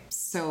is like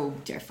so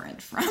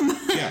different from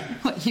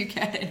what you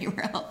get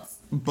anywhere else.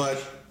 But,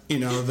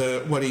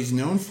 what he's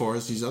known for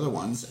is these other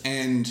ones.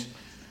 And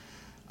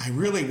I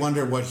really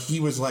wonder what he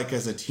was like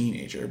as a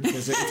teenager.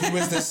 Because if he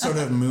was this sort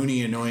of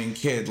moony, annoying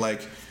kid,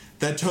 like,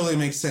 that totally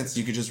makes sense.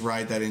 You could just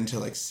ride that into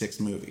like 6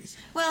 movies.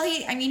 Well,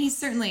 he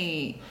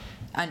certainly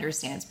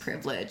understands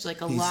privilege. Like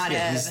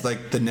he's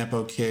like the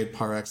Nepo kid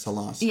par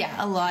excellence. Yeah,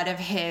 a lot of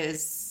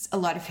his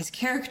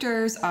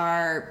characters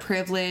are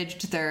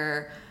privileged.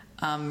 They're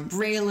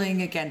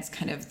railing against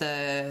kind of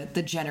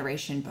the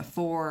generation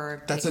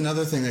before. That's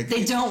another thing.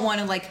 They don't want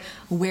to like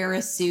wear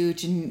a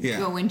suit and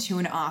go into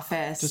an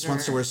office. Just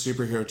wants to wear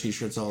superhero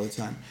t-shirts all the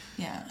time.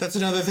 Yeah. That's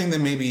another thing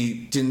that maybe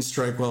didn't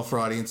strike well for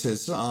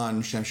audiences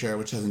on Shamshera,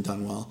 which hasn't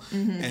done well,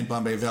 and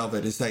Bombay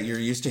Velvet, is that you're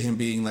used to him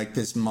being like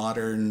this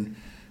modern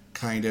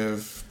kind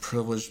of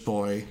privileged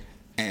boy,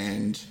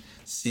 and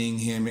seeing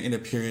him in a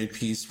period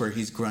piece where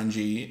he's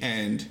grungy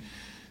and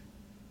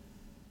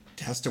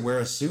has to wear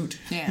a suit.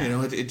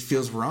 Yeah. It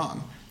feels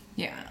wrong.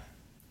 Yeah.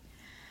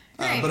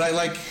 But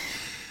I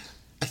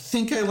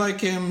think I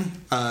like him.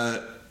 I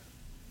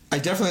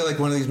definitely like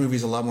one of these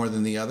movies a lot more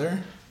than the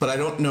other, but I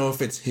don't know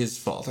if it's his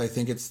fault. I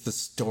think it's the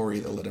story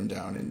that let him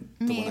down and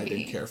the one I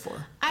didn't care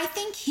for. I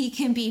think he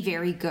can be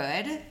very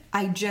good.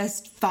 I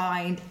just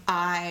find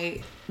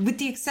with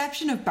the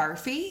exception of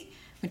Barfi,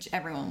 which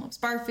everyone loves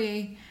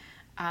Barfi,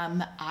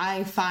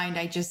 I find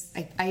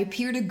I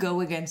appear to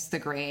go against the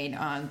grain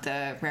on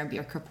the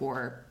Ranbir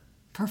Kapoor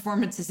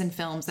performances in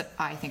films that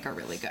I think are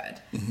really good.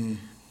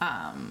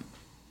 Mm-hmm.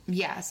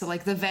 So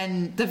like the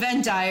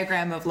Venn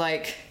diagram of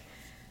like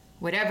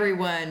what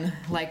everyone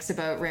likes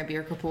about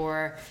Ranbir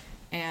Kapoor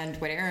and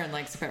what Aaron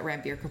likes about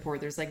Ranbir Kapoor,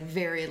 there's like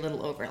very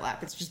little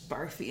overlap. It's just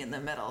Barfi in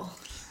the middle.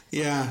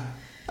 Yeah.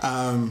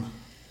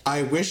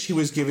 I wish he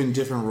was given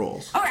different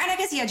roles. Oh, and I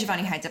guess he had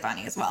Giovanni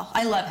Hyde-Devani as well.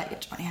 I love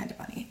Giovanni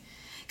Hyde-Devani.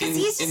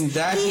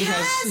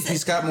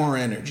 He's got more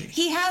energy.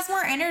 He has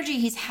more energy.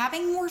 He's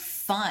having more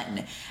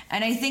fun.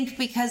 And I think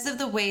because of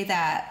the way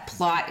that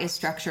plot is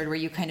structured, where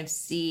you kind of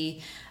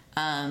see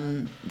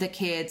the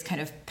kids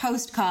kind of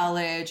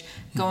post-college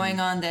going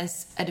on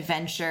this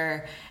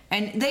adventure,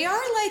 and they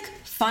are like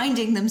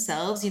finding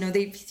themselves.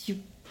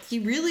 He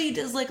really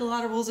does like a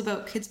lot of rules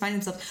about kids finding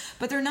themselves,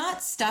 but they're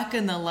not stuck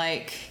in the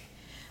like...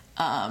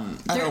 I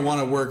don't want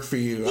to work for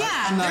you.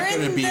 Yeah, I'm not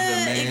going to be the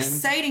man.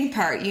 Exciting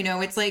part,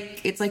 it's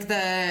like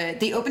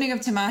the opening of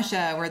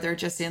Tamasha where they're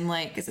just in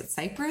like, is it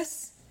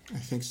Cyprus? I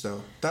think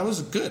so. That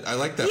was good. I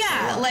like that.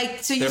 Yeah,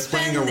 like so they're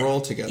playing a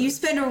role together. You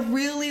spend a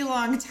really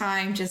long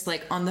time just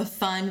like on the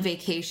fun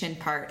vacation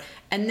part,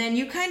 and then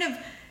you kind of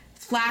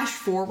flash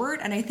forward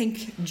and I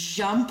think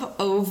jump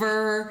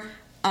over.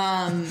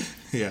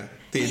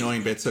 The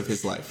annoying bits of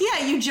his life.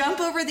 Yeah, you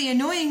jump over the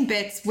annoying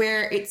bits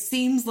where it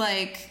seems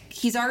like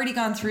he's already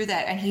gone through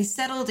that and he's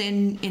settled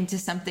into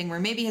something where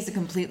maybe he hasn't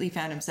completely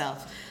found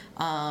himself.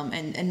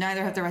 And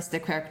neither have the rest of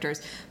the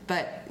characters.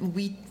 But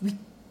we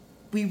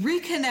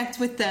reconnect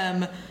with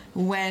them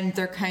when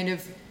they're kind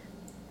of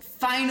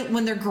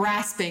when they're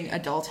grasping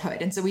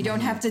adulthood. And so we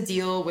don't have to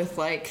deal with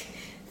like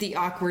the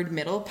awkward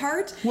middle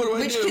part,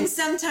 which can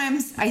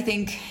sometimes, I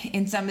think,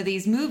 in some of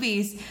these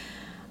movies,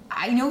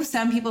 I know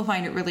some people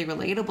find it really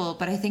relatable,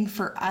 but I think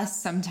for us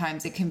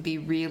sometimes it can be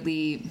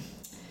really,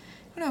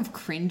 I don't know if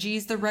cringy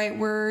is the right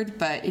word,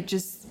 but it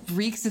just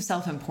reeks of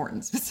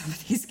self-importance with some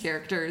of these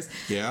characters.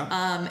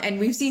 Yeah. And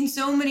we've seen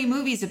so many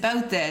movies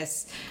about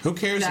this. Who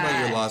cares about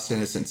your lost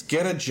innocence?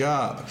 Get a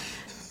job.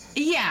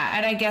 Yeah,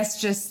 and I guess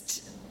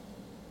just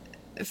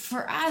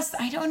for us,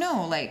 I don't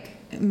know, like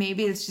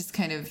maybe it's just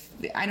kind of,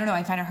 I don't know,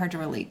 I find it hard to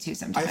relate to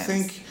sometimes. I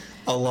think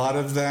a lot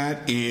of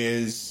that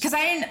is because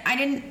I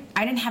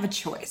didn't have a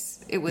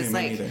choice. It was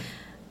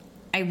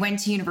I went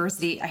to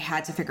university, I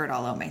had to figure it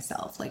all out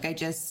myself. Like I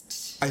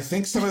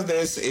think some of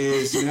this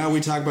is, we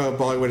talk about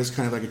Bollywood as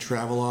kind of like a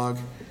travelogue.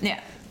 Yeah.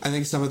 I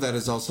think some of that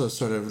is also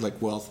sort of like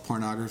wealth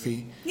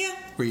pornography. Yeah.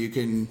 Where you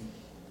can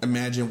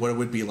imagine what it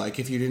would be like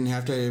if you didn't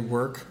have to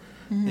work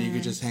and you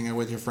could just hang out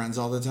with your friends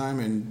all the time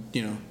and,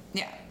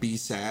 be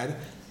sad.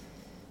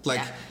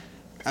 Like,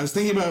 I was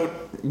thinking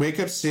about Wake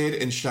Up Sid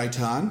and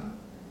Shaitan.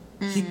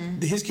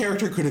 His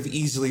character could have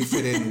easily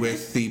fit in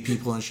with the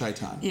people in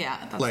Shaitan.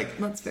 Yeah,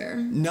 that's fair.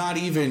 Not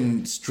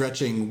even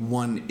stretching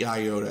one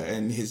iota,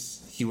 and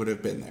he would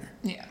have been there.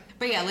 Yeah,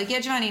 but yeah, like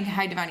Yajvani and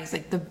Hai Devani is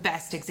like the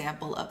best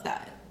example of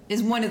that.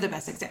 Is one of the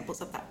best examples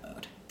of that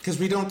mode. Because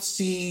we don't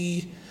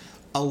see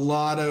a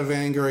lot of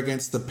anger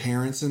against the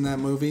parents in that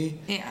movie.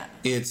 Yeah,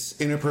 it's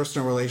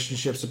interpersonal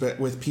relationships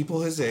with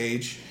people his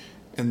age,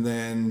 and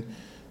then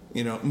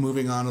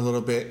moving on a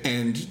little bit,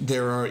 and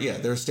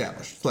they're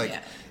established.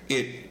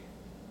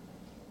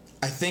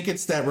 I think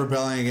it's that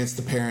rebelling against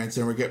the parents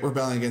and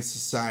rebelling against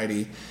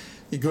society.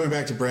 Going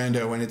back to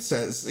Brando, when he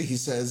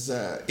says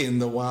in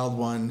The Wild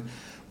One,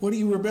 "What are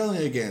you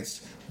rebelling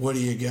against? What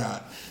do you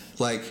got?"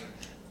 Like,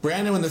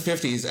 Brando in the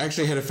 50s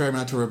actually had a fair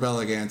amount to rebel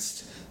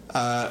against.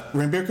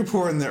 Ranbir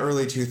Kapoor in the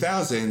early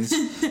 2000s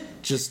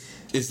just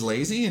is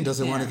lazy and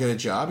doesn't want to get a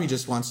job. He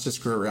just wants to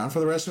screw around for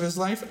the rest of his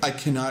life. I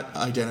cannot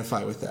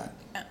identify with that.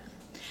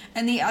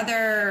 And the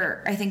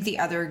other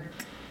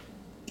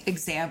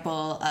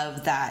example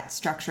of that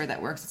structure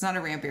that works, it's not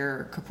a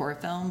Ranbir Kapoor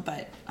film,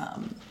 but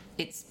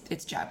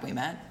it's Jab We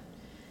Met.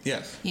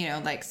 Yes.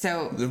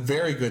 So a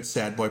very good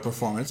sad boy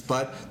performance,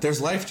 but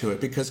there's life to it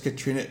because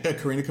Kareena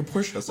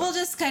Kapoor shows up. Well,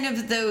 just kind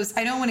of those,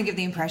 I don't want to give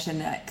the impression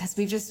that,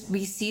 because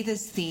we see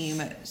this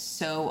theme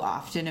so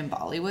often in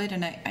Bollywood,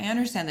 and I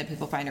understand that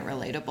people find it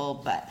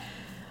relatable, but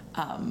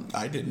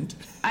I didn't.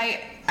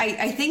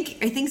 I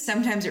think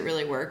sometimes it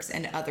really works,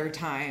 and other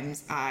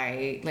times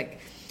I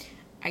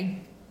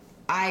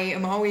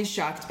am always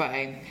shocked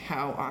by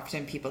how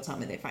often people tell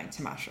me they find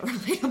Tamasha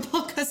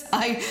relatable, because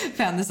I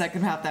found the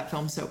second half of that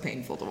film so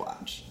painful to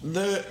watch.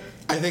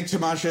 I think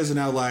Tamasha is an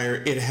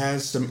outlier. It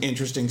has some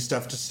interesting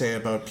stuff to say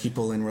about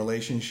people in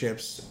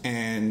relationships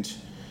and,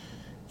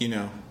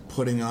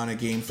 putting on a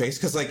game face.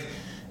 Because,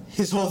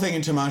 his whole thing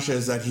in Tamasha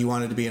is that he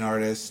wanted to be an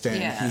artist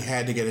and he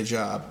had to get a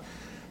job.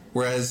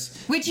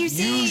 Whereas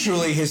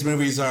usually his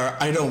movies are,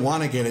 I don't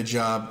want to get a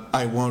job,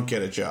 I won't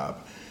get a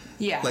job.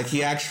 Yeah.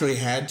 He actually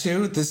had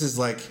to. This is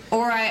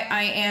Or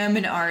I am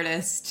an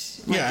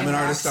artist. I'm an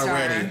artist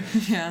already.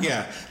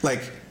 Yeah.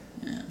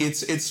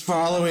 It's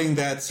following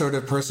that sort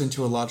of person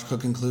to a logical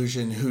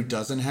conclusion who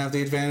doesn't have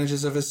the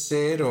advantages of a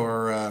Sid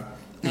or a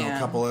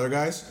couple other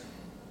guys.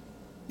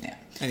 Yeah.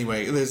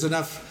 Anyway, there's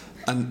enough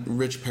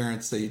rich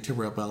parents to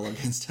rebel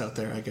against out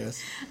there, I guess.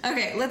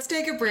 Okay, let's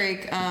take a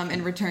break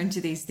and return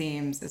to these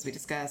themes as we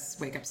discuss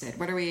Wake Up Sid.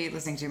 What are we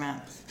listening to,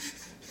 Matt?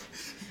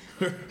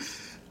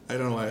 I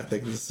don't know why I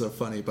think this is so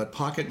funny, but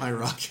Pocket My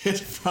Rocket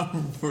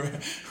from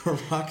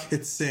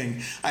Rocket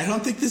Singh. I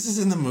don't think this is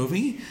in the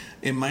movie.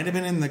 It might have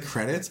been in the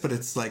credits, but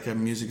it's like a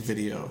music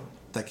video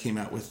that came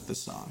out with the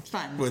song.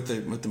 Fun. With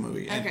the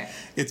movie. And okay.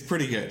 It's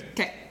pretty good.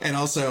 Okay. And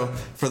also,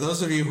 for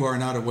those of you who are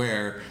not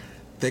aware,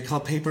 they call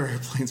paper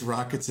airplanes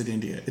rockets in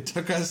India. It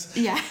took us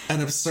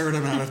an absurd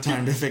amount of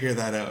time to figure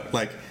that out.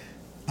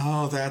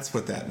 That's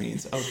what that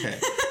means. Okay.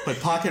 But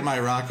Pocket My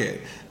Rocket,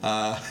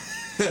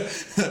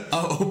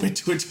 open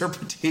to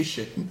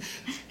interpretation.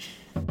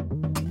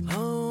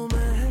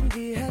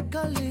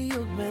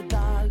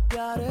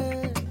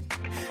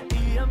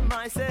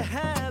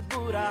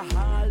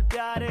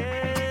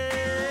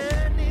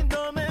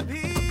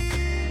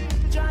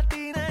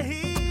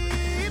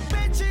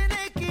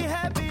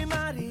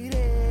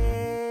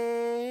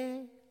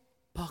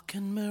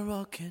 Pocket my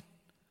rocket,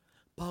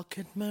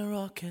 pocket my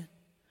rocket,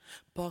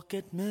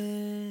 pocket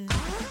me.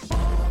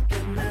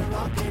 Pocket my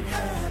rocket,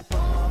 hey,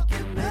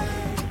 pocket me.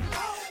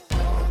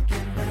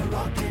 Pocket my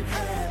rocket,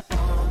 hey,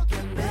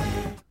 pocket me.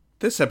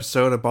 This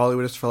episode of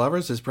Bollywood is for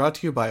Lovers is brought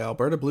to you by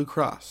Alberta Blue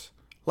Cross.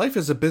 Life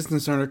as a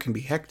business owner can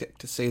be hectic,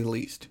 to say the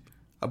least.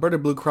 Alberta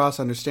Blue Cross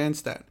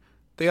understands that.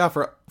 They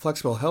offer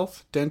flexible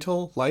health,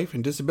 dental, life,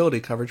 and disability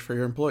coverage for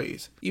your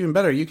employees. Even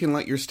better, you can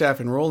let your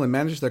staff enroll and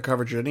manage their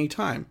coverage at any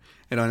time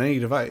and on any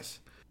device.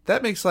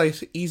 That makes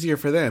life easier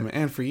for them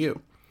and for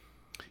you.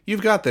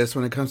 You've got this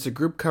when it comes to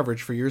group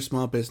coverage for your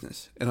small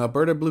business, and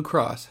Alberta Blue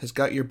Cross has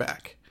got your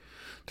back.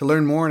 To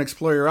learn more and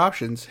explore your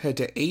options, head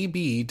to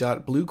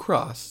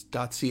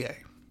ab.bluecross.ca.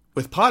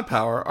 With Pod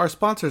Power, our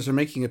sponsors are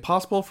making it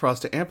possible for us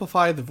to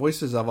amplify the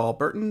voices of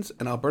Albertans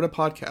and Alberta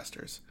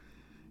podcasters.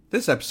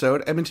 This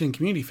episode, Edmonton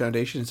Community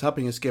Foundation is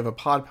helping us give a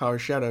Pod Power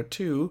shout-out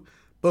to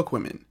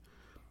Bookwomen.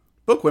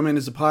 Bookwomen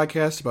is a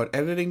podcast about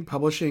editing,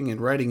 publishing, and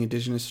writing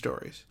Indigenous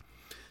stories.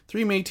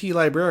 3 Métis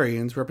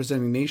librarians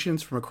representing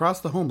nations from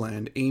across the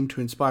homeland aim to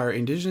inspire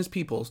Indigenous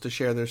peoples to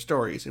share their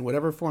stories in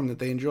whatever form that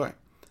they enjoy.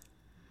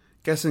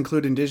 Guests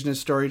include Indigenous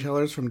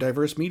storytellers from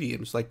diverse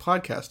mediums like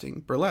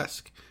podcasting,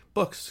 burlesque,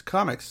 books,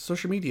 comics,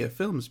 social media,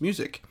 films,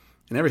 music,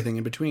 and everything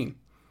in between.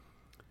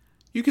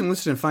 You can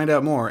listen and find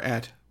out more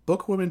at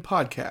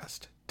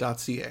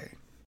bookwomenpodcast.ca.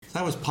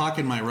 That was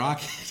Pocket My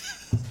Rocket.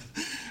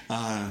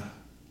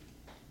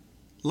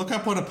 Look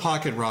up what a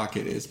pocket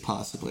rocket is,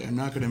 possibly. I'm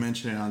not going to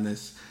mention it on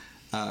this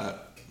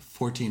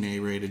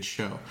 14A rated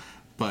show,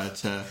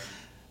 but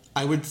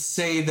I would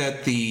say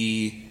that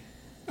the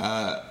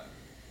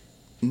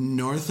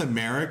North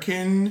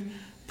American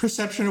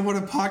perception of what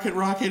a pocket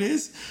rocket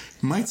is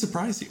might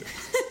surprise you.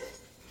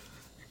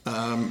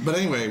 But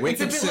anyway, Wake Up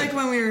Sid. It's a bit like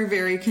when we were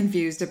very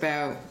confused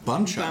about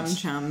bum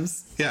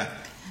chums. Yeah.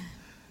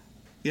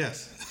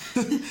 Yes.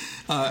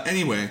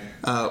 Anyway,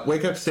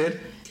 Wake Up Sid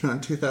came out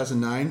in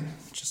 2009,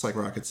 just like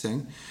Rocket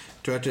Singh.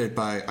 Directed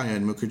by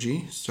Ayan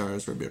Mukherjee,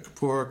 stars Ranbir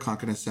Kapoor,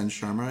 Kankana Sen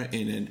Sharma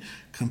in a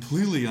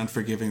completely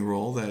unforgiving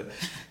role that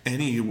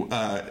any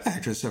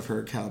actress of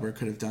her caliber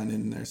could have done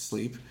in their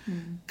sleep.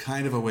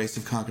 Kind of a waste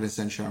of Kankana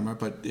Sen Sharma,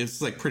 but it's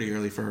like pretty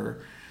early for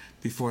her.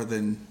 Before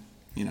then,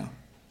 you know,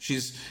 she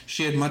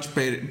had much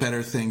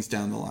better things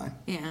down the line.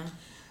 Yeah.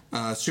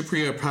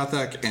 Supriya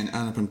Pathak and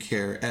Anupam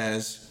Kher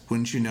as,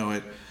 wouldn't you know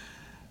it,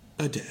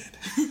 a dad.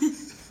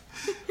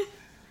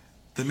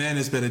 The man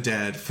has been a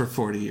dad for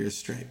 40 years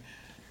straight.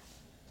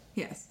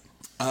 Yes.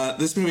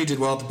 This movie did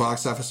well at the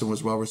box office and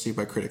was well received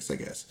by critics, I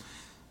guess.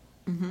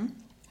 Mm-hmm.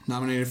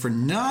 Nominated for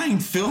 9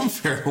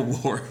 Filmfare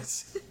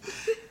Awards,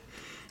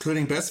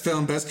 including Best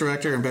Film, Best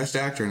Director, and Best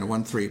Actor, and it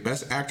won 3.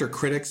 Best Actor,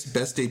 Critics,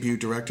 Best Debut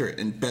Director,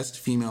 and Best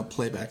Female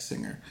Playback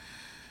Singer.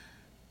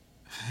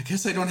 I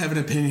guess I don't have an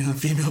opinion on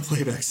female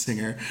playback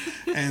singer,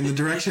 and the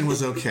direction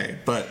was okay,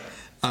 but...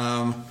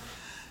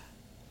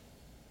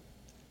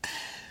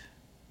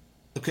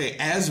 okay,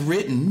 as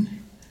written...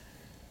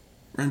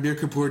 Ranbir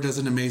Kapoor does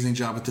an amazing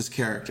job with this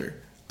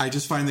character. I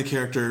just find the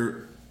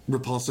character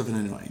repulsive and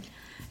annoying.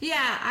 Yeah,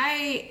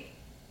 I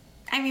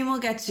mean, we'll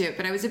get to it,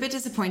 but I was a bit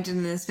disappointed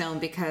in this film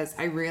because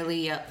I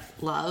really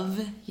love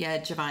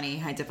Jivani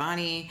Hai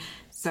Divani,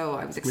 so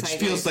I was excited. Which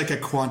feels like a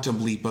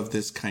quantum leap of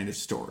this kind of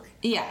story.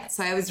 Yeah,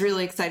 so I was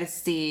really excited to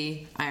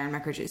see Ayan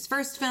Mukherjee's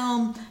first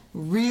film.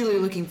 Really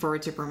looking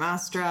forward to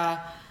Brahmastra.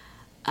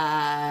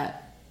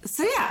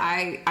 So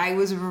yeah, I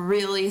was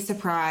really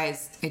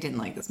surprised I didn't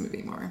like this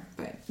movie more,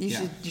 but you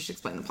should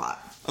explain the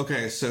plot.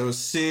 Okay, so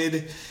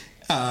Sid,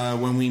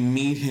 when we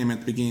meet him at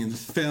the beginning of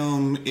the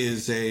film,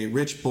 is a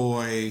rich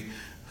boy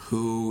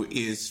who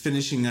is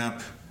finishing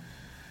up.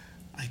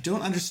 I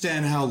don't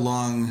understand how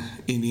long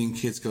Indian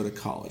kids go to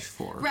college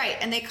for. Right,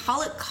 and they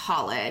call it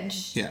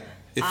college. Yeah,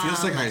 it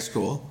feels like high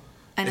school.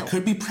 It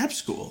could be prep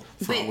school,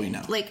 for all we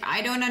know. Like,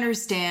 I don't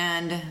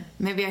understand.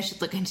 Maybe I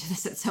should look into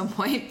this at some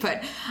point,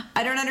 but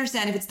I don't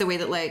understand if it's the way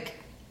that, like,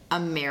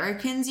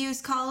 Americans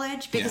use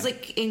college. Because,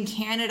 like, in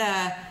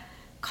Canada,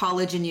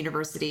 college and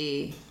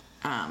university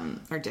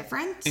are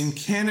different. In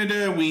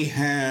Canada, we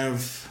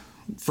have...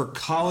 For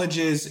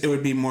colleges, it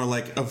would be more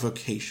like a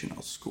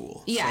vocational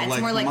school. Yeah, so, it's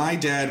like, more like... My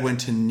dad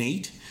went to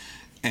NAIT,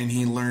 and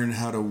he learned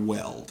how to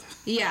weld.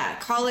 Yeah,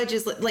 college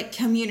is like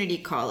community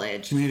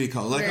college. Community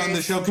college. Like on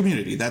the show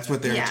Community. That's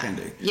what they're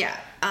attending. Yeah.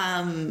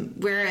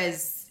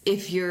 Whereas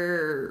if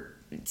you're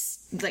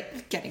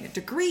like getting a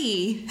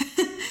degree,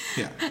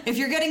 if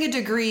you're getting a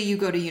degree, you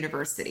go to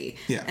university.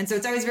 Yeah. And so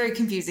it's always very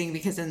confusing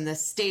because in the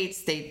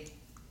States, they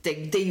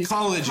use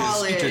college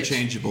is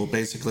interchangeable,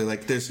 basically.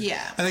 Like there's, I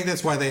think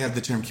that's why they have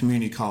the term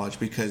community college,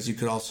 because you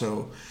could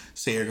also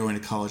say you're going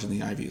to college in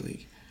the Ivy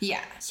League.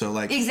 Yeah. So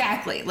like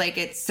exactly, like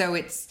it's.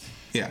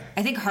 Yeah.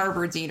 I think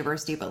Harvard's a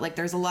university, but like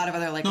there's a lot of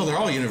other like. No, they're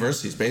all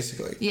universities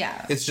basically.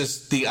 Yeah. It's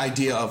just the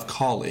idea of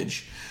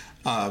college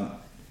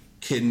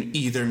can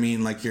either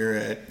mean like you're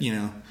at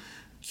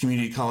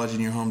community college in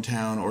your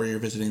hometown or you're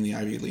visiting the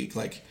Ivy League.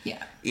 Like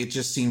it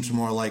just seems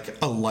more like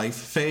a life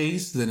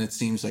phase than it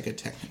seems like a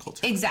technical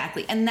term.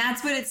 Exactly, and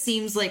that's what it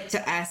seems like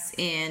to us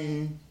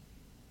in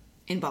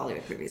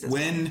Bollywood movies.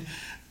 When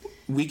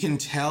we can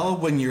tell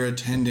when you're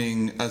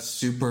attending a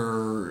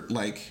super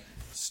like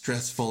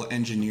stressful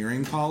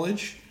engineering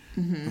college.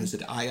 Mm-hmm. What is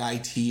it?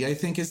 IIT, I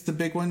think, is the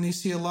big one you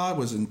see a lot.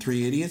 Was in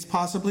 3 Idiots,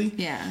 possibly.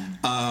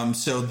 Yeah.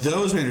 So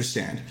those we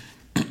understand.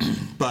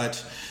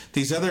 But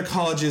these other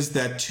colleges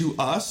that to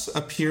us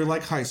appear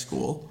like high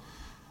school,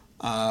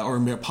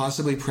 or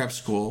possibly prep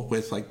school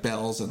with like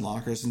bells and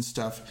lockers and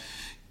stuff,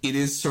 it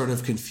is sort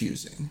of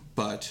confusing.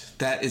 But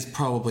that is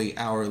probably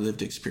our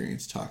lived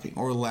experience talking,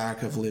 or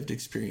lack of lived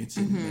experience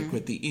in like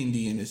what the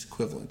Indian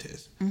equivalent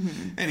is.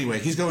 Mm-hmm. Anyway,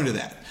 he's going to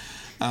that.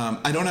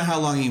 I don't know how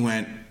long he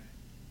went.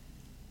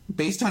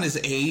 Based on his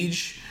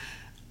age,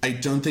 I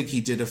don't think he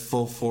did a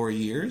full 4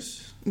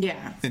 years.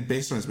 Yeah. And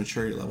based on his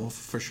maturity level,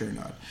 for sure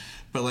not.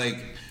 But, like...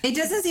 It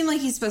doesn't seem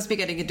like he's supposed to be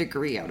getting a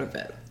degree out of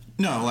it.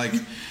 No, like...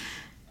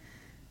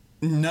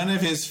 None of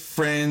his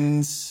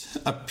friends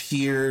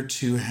appear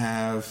to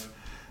have,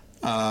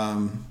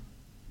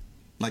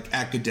 like,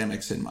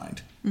 academics in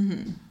mind.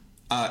 Mm-hmm.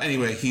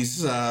 Anyway,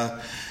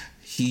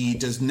 he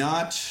does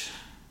not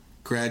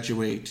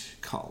graduate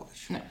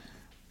college. No.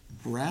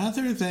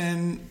 Rather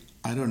than,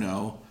 I don't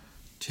know,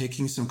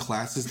 taking some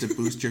classes to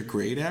boost your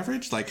grade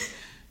average, like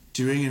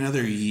doing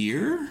another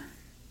year,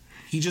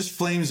 he just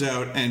flames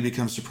out and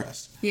becomes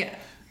depressed. Yeah.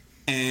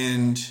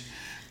 And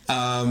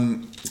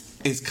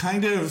is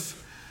kind of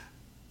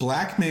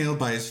blackmailed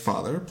by his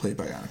father, played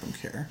by Anupam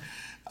Kher.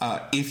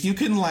 If you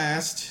can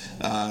last,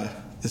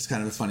 this is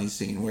kind of a funny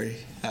scene where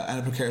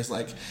Anupam Kher is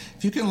like,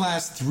 if you can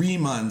last 3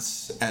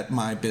 months at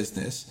my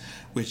business,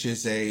 which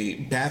is a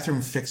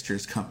bathroom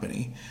fixtures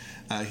company,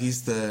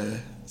 he's the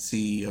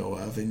CEO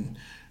of, and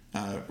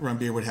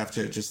Ranbir would have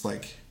to just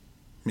like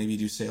maybe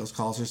do sales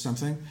calls or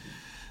something.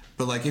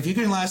 But like, if you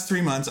can last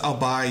 3 months, I'll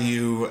buy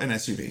you an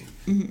SUV.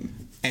 Mm-hmm.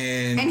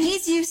 And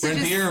he's used to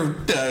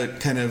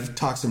Ranbir kind of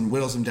talks him,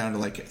 whittles him down to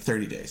like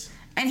 30 days.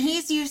 And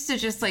he's used to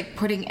just like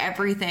putting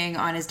everything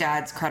on his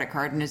dad's credit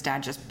card, and his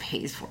dad just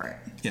pays for it.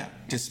 Yeah,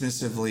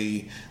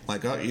 dismissively,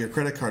 like, oh, your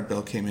credit card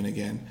bill came in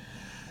again.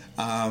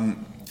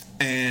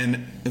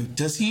 And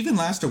does he even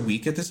last a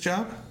week at this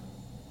job?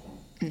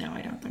 No,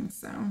 I don't think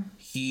so.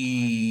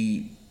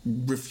 He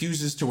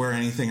refuses to wear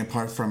anything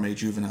apart from a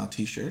Juvenile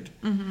t-shirt.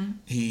 Mm-hmm.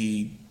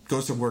 He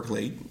goes to work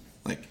late.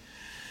 Like,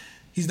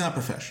 he's not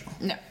professional.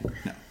 No.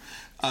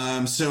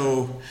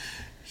 So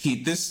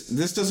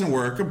this doesn't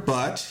work,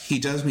 but he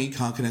does meet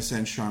Konkona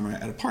Sen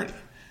Sharma at a party.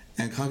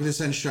 And Konkona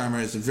Sen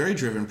Sharma is a very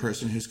driven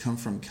person who's come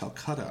from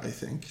Calcutta, I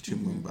think, to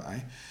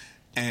Mumbai.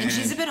 And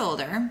she's a bit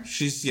older.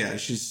 She's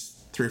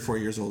 3 or 4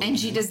 years older. And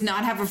she does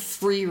not have a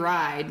free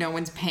ride. No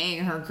one's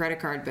paying her credit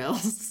card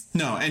bills.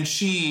 No, and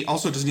she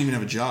also doesn't even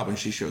have a job when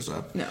she shows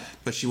up. No.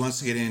 But she wants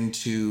to get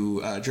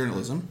into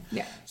journalism.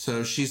 Yeah.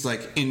 So she's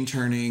like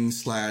interning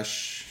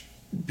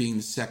 / being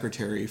the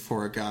secretary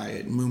for a guy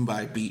at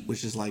Mumbai Beat,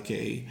 which is like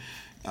a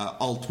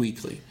alt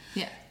weekly.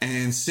 Yeah.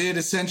 And Sid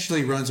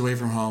essentially runs away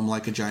from home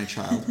like a giant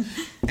child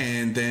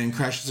and then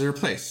crashes at her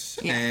place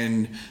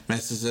and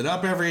messes it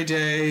up every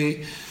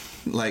day.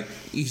 Like,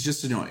 he's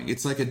just annoying.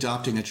 It's like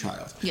adopting a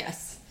child.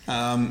 Yes.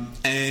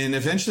 And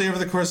eventually over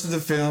the course of the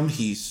film,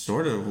 he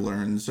sort of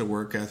learns a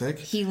work ethic.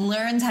 He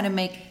learns how to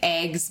make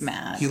eggs,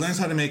 Matt. He learns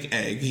how to make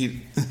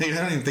egg. I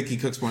don't even think he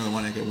cooks more than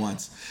one egg at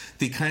once.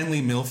 The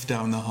kindly MILF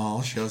down the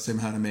hall shows him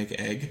how to make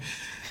egg.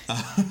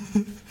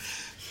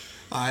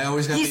 I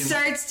always got He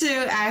starts to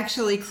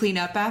actually clean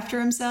up after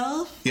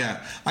himself.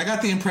 Yeah. I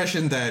got the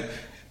impression that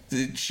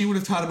she would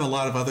have taught him a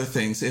lot of other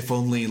things if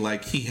only,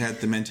 like, he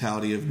had the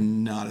mentality of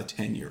not a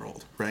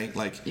 10-year-old, right?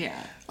 Like,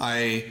 yeah.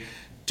 I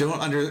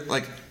don't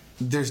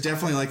there's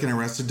definitely like an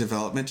Arrested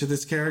Development to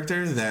this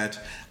character that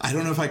I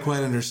don't know if I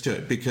quite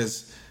understood,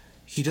 because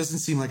he doesn't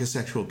seem like a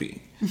sexual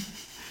being.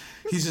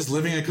 He's just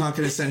living at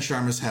Konkona Sen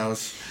Sharma's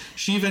house.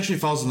 She eventually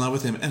falls in love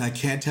with him, and I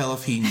can't tell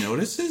if he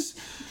notices.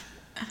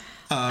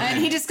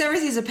 And he discovers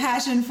he has a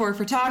passion for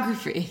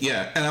photography.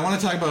 Yeah, and I want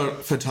to talk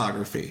about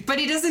photography. But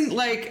he doesn't,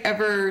 like,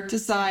 ever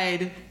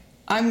decide,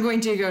 I'm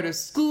going to go to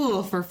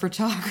school for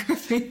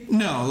photography.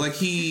 No, like,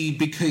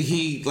 because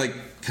he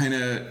kind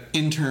of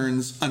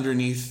interns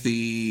underneath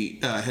the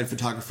head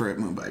photographer at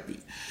Mumbai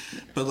Beat.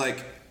 But,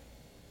 like,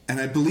 and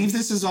I believe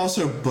this is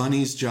also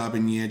Bunny's job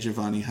in Ye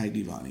Jawani Hai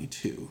Diwani,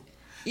 too.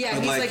 Yeah,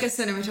 but he's like a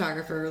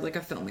cinematographer, like a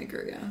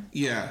filmmaker, yeah.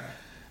 Yeah.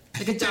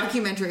 Like a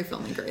documentary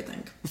filmmaker, I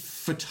think.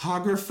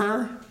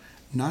 Photographer,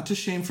 not to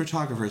shame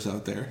photographers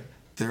out there.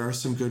 There are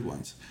some good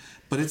ones.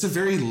 But it's a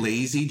very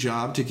lazy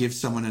job to give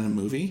someone in a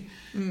movie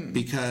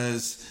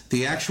because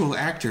the actual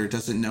actor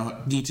doesn't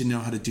need to know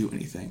how to do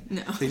anything.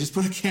 No. They just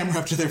put a camera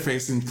up to their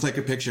face and click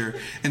a picture,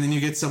 and then you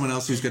get someone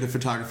else who's good at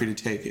photography to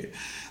take it.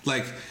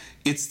 Like,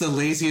 it's the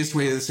laziest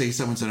way to say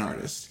someone's an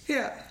artist.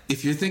 Yeah.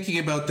 If you're thinking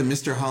about the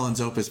Mr.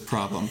 Holland's Opus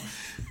problem,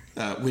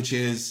 which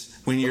is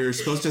when you're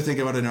supposed to think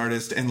about an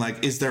artist and,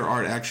 like, is their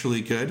art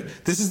actually good?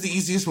 This is the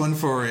easiest one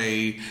for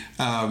an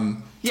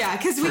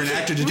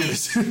actor to do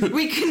this.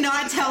 We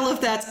cannot tell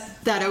if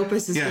that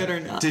opus is good or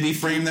not. Did he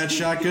frame that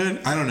shot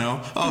good? I don't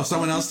know. Oh,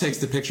 someone else takes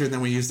the picture and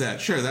then we use that.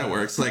 Sure, that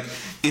works. Like,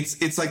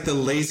 it's like the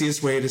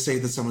laziest way to say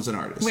that someone's an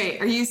artist.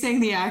 Wait, are you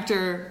saying the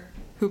actor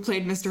who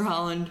played Mr.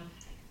 Holland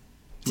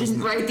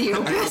didn't write the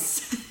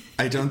opus?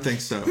 I don't think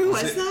so. Who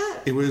was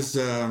that? It was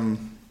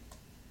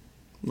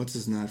what's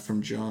his name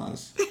from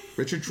Jaws?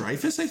 Richard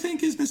Dreyfuss, I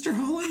think, is Mr.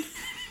 Holland.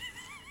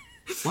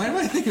 Why do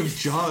I think of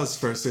Jaws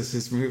first as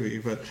his movie?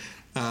 But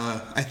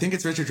I think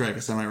it's Richard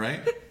Dreyfuss. Am I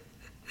right?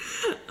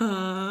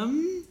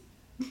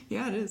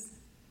 Yeah, it is.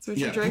 It's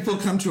Richard Dreyfuss. People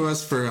come to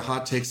us for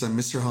hot takes on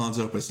Mr. Holland's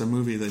Opus, a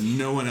movie that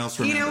no one else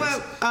remembers. You know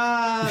what?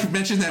 We've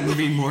mentioned that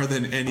movie more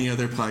than any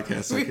other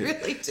podcast. We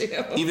really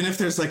do. Even if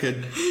there's like a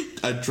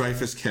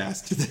Dreyfuss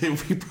cast,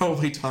 we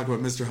probably talk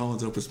about Mr.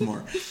 Holland's Opus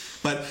more.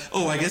 But,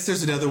 I guess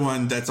there's another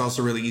one that's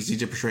also really easy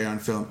to portray on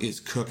film is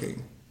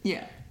cooking.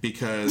 Yeah.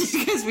 because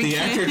the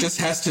actor just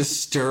has to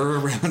stir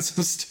around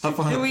some stuff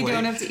on a plate. We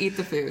don't have to eat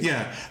the food.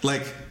 Yeah,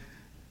 like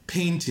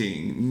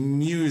painting,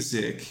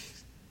 music,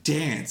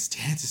 dance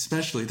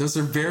especially. Those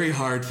are very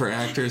hard for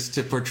actors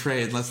to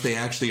portray unless they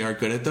actually are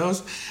good at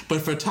those.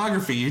 But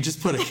photography, you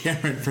just put a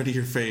camera in front of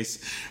your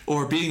face.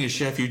 Or being a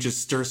chef, you just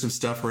stir some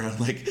stuff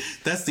around. Like,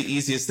 that's the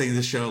easiest thing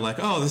to show, like,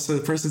 oh, this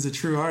person's a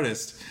true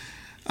artist.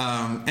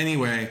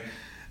 Anyway,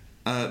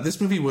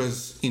 this movie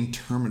was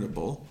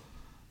interminable.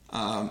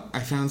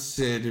 I found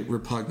Sid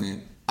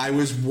repugnant. I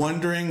was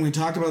wondering, we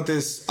talked about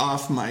this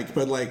off mic,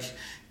 but like,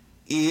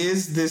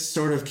 is this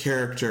sort of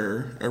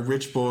character a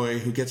rich boy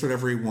who gets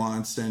whatever he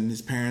wants and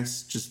his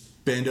parents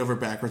just bend over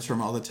backwards for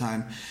him all the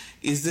time?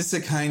 Is this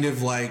a kind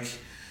of like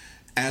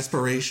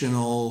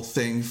aspirational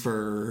thing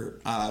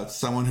for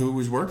someone who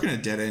was working a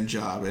dead-end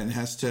job and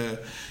has to,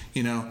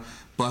 you know,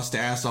 bust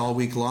ass all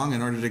week long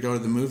in order to go to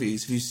the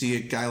movies? If you see a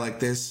guy like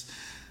this,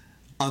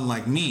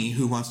 unlike me,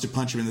 who wants to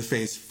punch him in the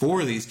face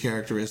for these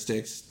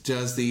characteristics,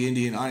 does the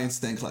Indian audience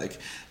think like,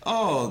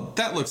 oh,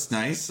 that looks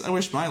nice, I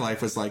wish my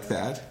life was like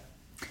that?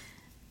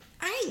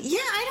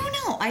 I don't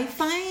know.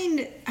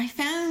 I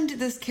found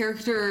this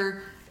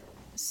character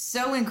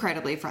so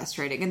incredibly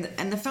frustrating,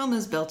 and the film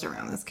is built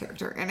around this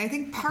character, and I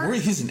think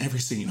he's in every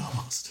scene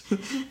almost.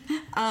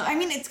 I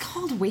mean, it's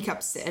called Wake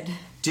Up Sid.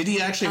 Did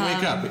he actually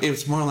wake up? It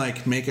was more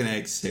like Make an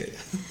Egg Sid.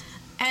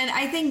 And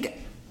I think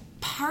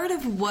part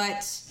of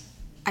what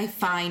I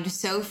find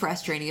so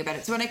frustrating about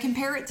it, so when I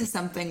compare it to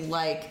something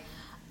like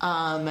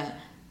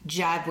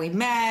Jab We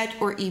Met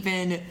or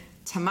even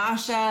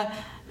Tamasha,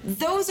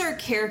 those are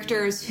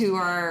characters who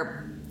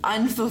are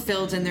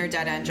unfulfilled in their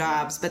dead-end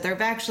jobs, but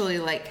they've actually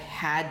like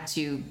had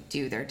to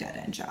do their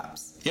dead-end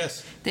jobs.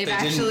 Yes, they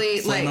actually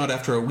didn't flame out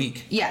after a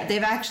week. Yeah,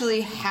 they've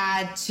actually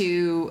had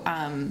to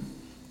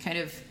kind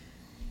of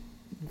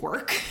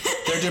work.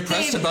 They're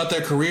depressed about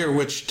their career,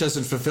 which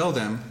doesn't fulfill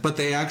them, but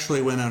they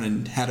actually went out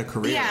and had a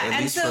career,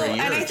 at least for a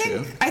year or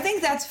two. I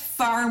think that's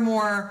far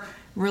more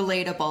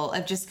relatable,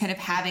 of just kind of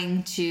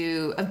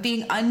of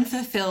being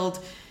unfulfilled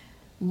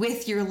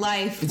with your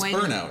life. It's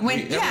burnout.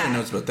 Everyone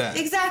knows about that.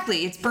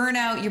 Exactly. It's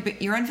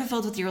burnout. You're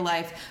unfulfilled with your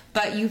life,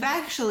 but you've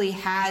actually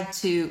had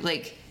to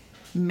like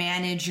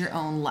manage your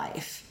own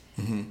life.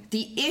 Mm-hmm.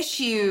 The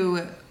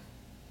issue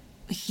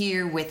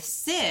here with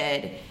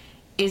Sid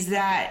is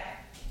that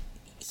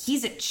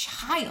he's a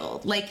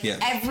child. Like,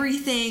 yes.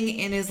 Everything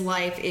in his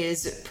life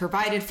is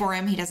provided for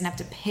him. He doesn't have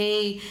to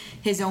pay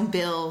his own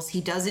bills.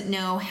 He doesn't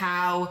know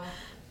how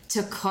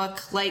to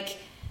cook. Like,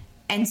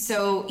 and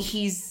so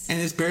and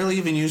it's barely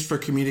even used for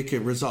comedic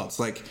results.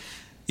 Like,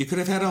 you could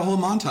have had a whole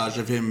montage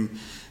of him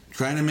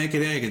trying to make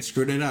an egg and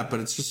screwed it up,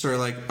 but it's just sort of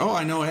like, oh,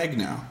 I know egg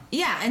now.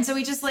 Yeah, and so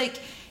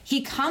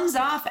he comes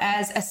off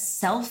as a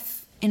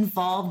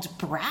self-involved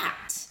brat.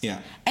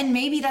 Yeah. And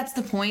maybe that's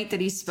the point, that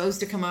he's supposed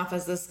to come off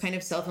as this kind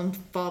of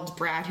self-involved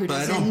brat who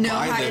doesn't know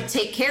how to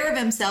take care of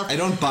himself. I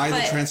don't buy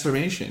the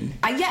transformation.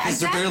 Yeah,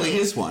 exactly. There barely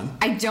is one.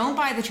 I don't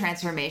buy the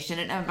transformation,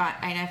 and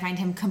I find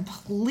him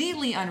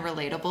completely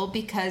unrelatable,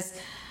 because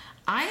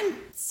I'm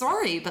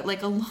sorry, but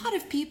like, a lot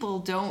of people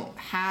don't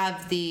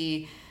have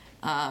the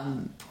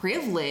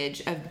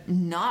privilege of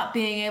not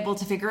being able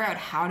to figure out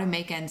how to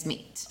make ends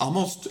meet.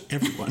 Almost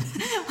everyone.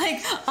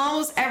 Like,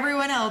 almost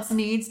everyone else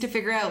needs to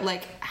figure out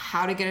like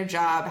how to get a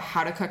job,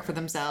 how to cook for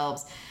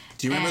themselves.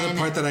 Do you remember the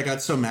part that I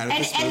got so mad at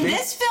this movie? And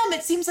this film,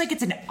 it seems like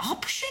it's an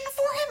option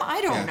for him.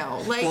 I don't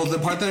know. Like, well, the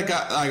part that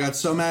I got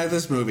so mad at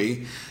this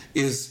movie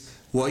is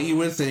what you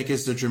would think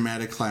is the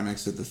dramatic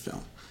climax of the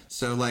film.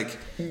 So like,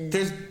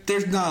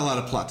 there's not a lot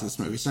of plot to this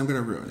movie, so I'm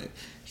going to ruin it.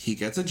 He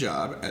gets a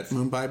job at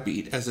Mumbai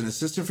Beat as an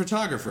assistant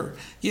photographer.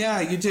 Yeah,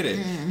 you did it.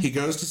 He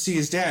goes to see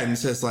his dad and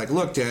says like,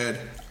 look, Dad,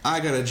 I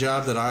got a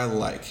job that I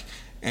like.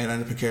 And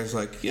Anna Paquet's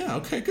like, yeah,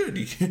 okay, good.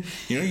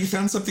 You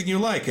found something you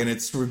like, and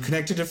it's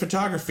connected to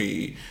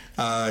photography.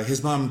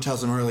 His mom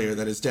tells him earlier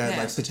that his dad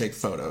likes to take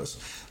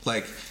photos.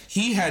 Like,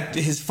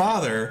 his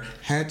father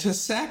had to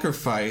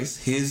sacrifice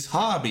his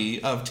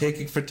hobby of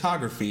taking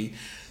photography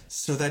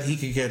so that he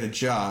could get a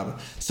job.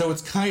 So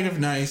it's kind of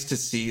nice to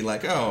see,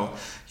 like, oh,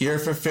 you're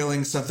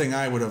fulfilling something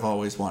I would have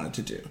always wanted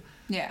to do.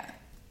 Yeah.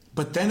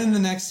 But then in the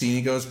next scene,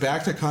 he goes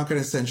back to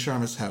Konkona Sen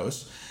Sharma's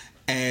house,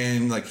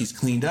 and, like, he's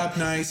cleaned up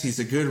nice, he's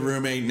a good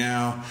roommate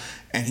now,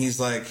 and he's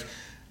like,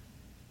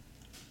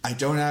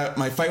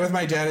 my fight with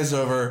my dad is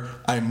over,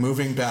 I'm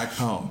moving back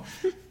home.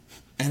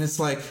 And it's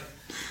like,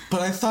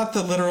 but I thought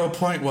the literal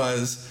point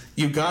was,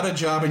 you got a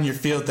job in your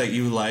field that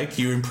you like,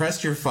 you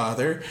impressed your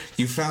father,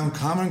 you found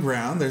common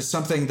ground, there's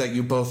something that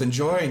you both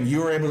enjoy, and you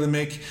were able to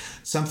make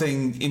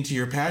something into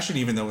your passion,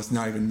 even though it's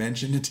not even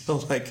mentioned until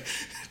like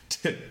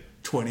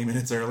 20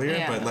 minutes earlier.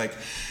 Yeah. But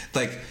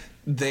like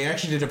they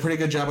actually did a pretty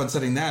good job on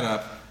setting that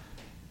up.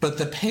 But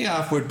the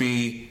payoff would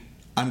be,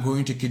 I'm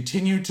going to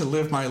continue to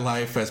live my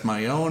life as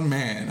my own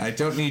man. I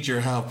don't need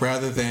your help,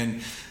 rather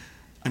than,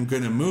 I'm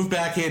going to move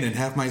back in and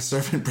have my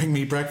servant bring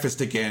me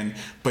breakfast again,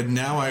 but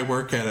now I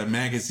work at a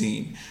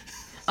magazine.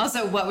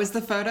 Also, what was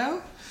the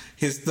photo?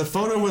 The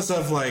photo was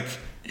of, like,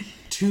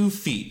 2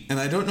 feet. And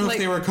I don't know if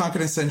they were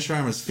Konkona Sen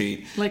Sharma's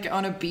feet. Like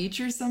on a beach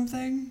or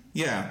something?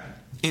 Yeah.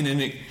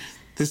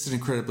 This is an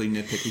incredibly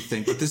nitpicky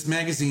thing, but this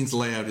magazine's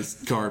layout is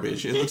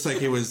garbage. It looks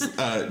like it was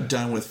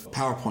done with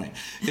PowerPoint.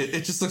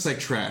 It just looks like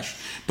trash.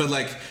 But,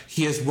 like,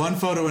 he has one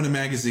photo in a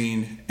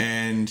magazine,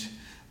 and,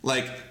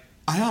 like,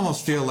 I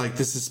almost feel like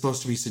this is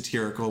supposed to be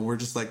satirical. We're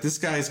just like, this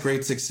guy's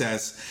great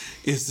success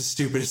is the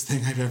stupidest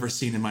thing I've ever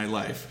seen in my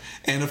life.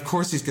 And, of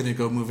course, he's going to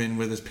go move in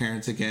with his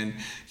parents again.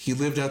 He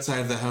lived outside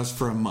of the house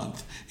for a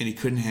month, and he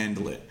couldn't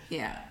handle it.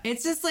 Yeah.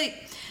 It's just,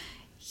 like,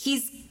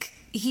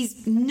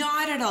 he's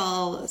not at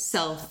all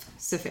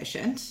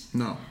self-sufficient.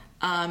 No.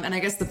 And I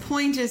guess the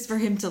point is for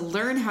him to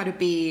learn how to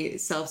be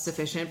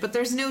self-sufficient, but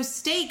there's no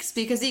stakes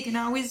because he can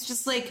always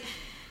just, like,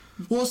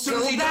 go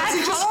back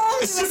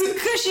home to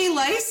his cushy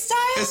lifestyle.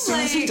 As soon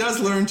as he does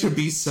learn to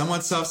be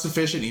somewhat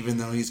self-sufficient, even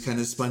though he's kind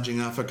of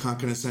sponging off of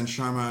Konkona Sen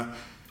Sharma,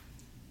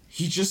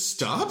 he just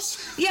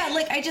stops? Yeah,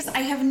 like, I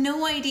have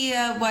no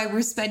idea why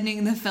we're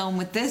spending the film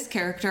with this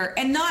character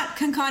and not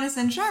Konkona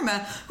Sen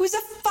Sharma, who's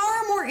a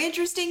far more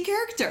interesting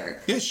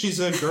character. Yeah, she's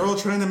a girl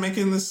trying to make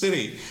it in the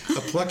city.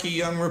 A plucky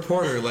young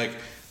reporter. Like,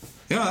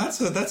 you know,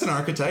 that's an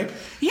archetype.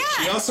 Yeah.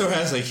 She also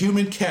has a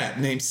human cat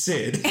named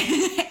Sid.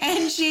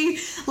 And she,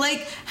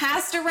 like,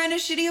 has to rent a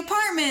shitty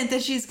apartment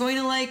that she's going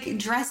to, like,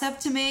 dress up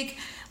to make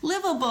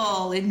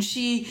livable. And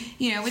she,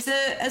 you know, is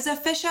a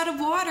fish out of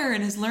water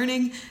and is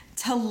learning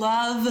to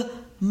love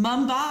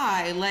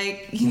Mumbai.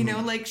 Like, you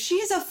know, like,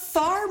 she's a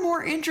far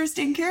more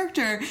interesting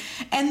character.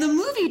 And the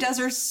movie does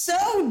her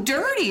so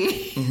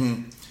dirty.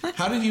 Mm-hmm.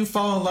 How did you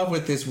fall in love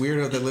with this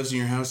weirdo that lives in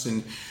your house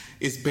and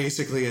is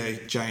basically a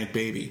giant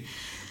baby?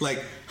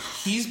 Like,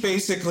 he's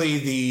basically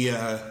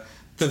the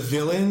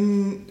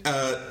villain,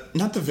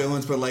 not the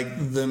villains, but,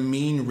 like, the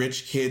mean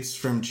rich kids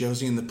from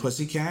Josie and the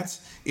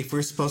Pussycats, if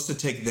we're supposed to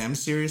take them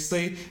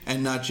seriously,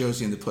 and not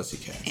Josie and the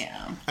Pussycats.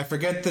 Yeah. I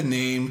forget the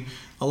name.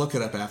 I'll look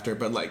it up after,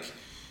 but, like,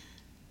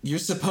 you're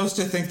supposed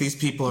to think these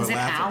people are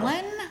laughable. Is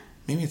it Alan?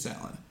 Maybe it's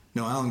Alan.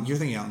 No, Alan, you're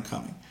thinking Alan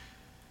Cumming.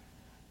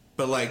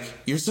 But, like,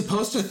 you're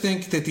supposed to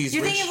think that these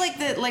You're thinking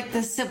of, like,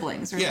 the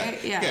siblings,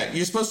 right? Yeah.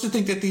 You're supposed to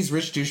think that these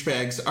rich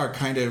douchebags are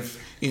kind of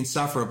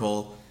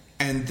insufferable,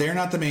 and they're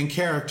not the main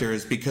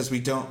characters because we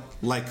don't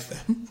like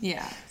them.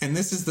 Yeah. And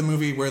this is the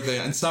movie where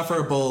the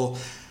insufferable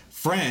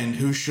friend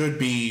who should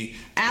be...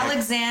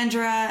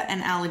 Alexandra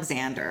and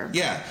Alexander.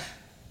 Yeah.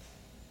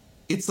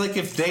 It's like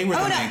if they were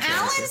the main characters.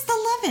 Alan's the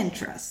love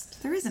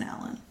interest. There is an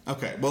Alan.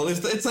 Okay, well,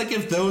 it's like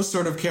if those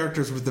sort of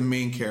characters were the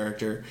main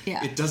character.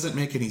 Yeah. It doesn't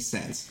make any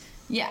sense.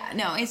 Yeah,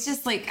 no, it's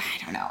just like,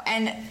 I don't know.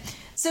 And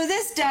so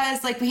this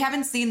does, like, we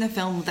haven't seen the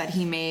film that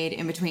he made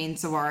in between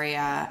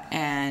Sawaria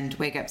and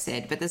Wake Up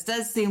Sid, but this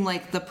does seem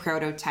like the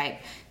prototype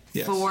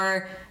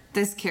for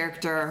this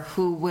character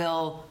who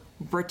will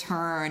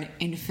return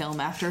in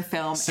film after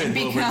film. Sid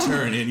will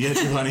return in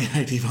Yejivani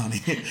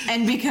Haidivani.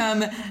 And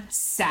become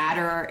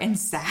sadder and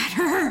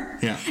sadder.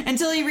 Yeah.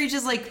 Until he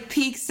reaches, like,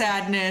 peak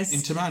sadness. In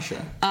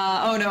Tamasha.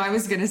 Oh, no, I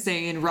was going to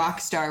say in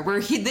Rockstar,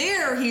 where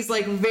he's,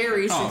 like,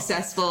 very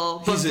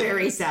successful, but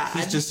very sad.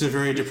 He's just a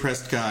very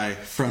depressed guy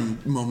from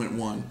moment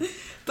one.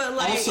 But,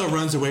 like... Also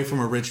runs away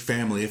from a rich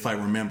family, if I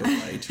remember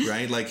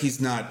right? Like,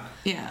 he's not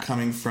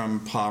coming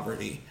from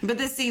poverty. But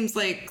this seems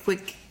like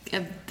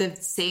the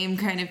same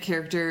kind of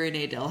character in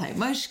Adel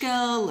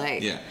Mushkil,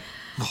 like... Yeah.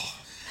 Oh,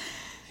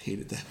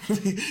 hated that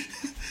movie.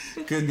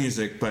 Good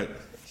music, but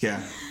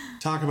yeah.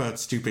 Talk about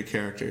stupid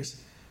characters.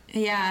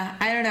 Yeah,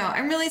 I don't know.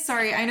 I'm really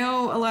sorry. I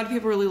know a lot of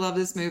people really love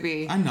this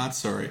movie. I'm not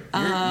sorry.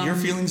 Your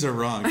feelings are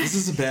wrong. This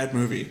is a bad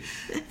movie.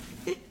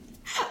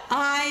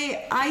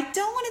 I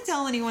don't want to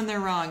tell anyone they're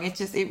wrong.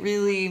 It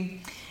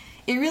really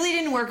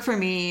didn't work for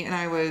me, and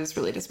I was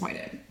really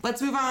disappointed. Let's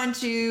move on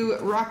to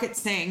Rocket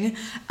Singh,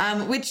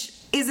 which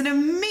is an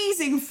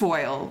amazing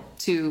foil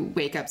to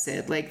Wake Up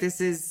Sid. Like, this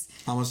is...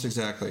 Almost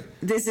exactly.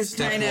 This is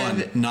Step kind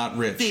one, of... not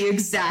rich. The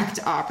exact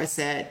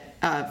opposite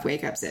of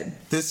Wake Up Sid.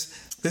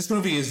 This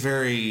movie is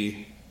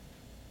very...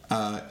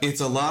 it's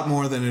a lot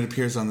more than it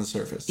appears on the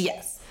surface.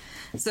 Yes.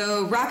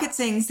 So, Rocket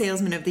Singh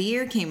Salesman of the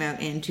Year came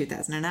out in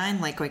 2009,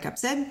 like Wake Up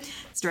Sid.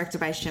 It's directed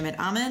by Shamit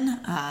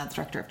Aman,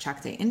 director of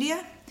Chak De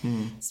India.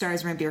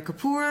 Stars Ranbir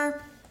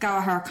Kapoor,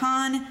 Gawahar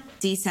Khan,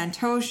 D.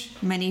 Santosh,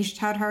 Manish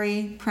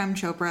Tadhari, Prem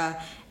Chopra,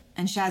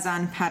 and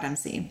Shahzan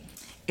Padamsee.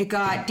 It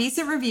got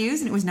decent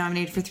reviews, and it was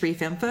nominated for 3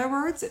 Filmfare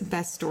Awards,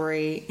 Best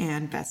Story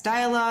and Best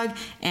Dialogue,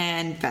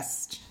 and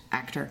Best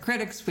Actor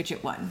Critics, which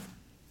it won.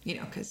 You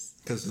know,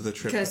 because of the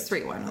trip. Because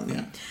 3 won on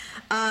them.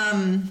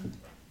 Yeah.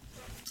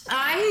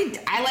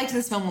 I liked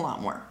this film a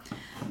lot more.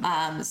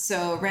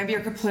 So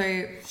Ranbir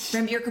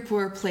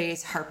Kapoor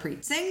plays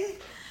Harpreet Singh,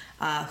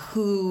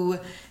 who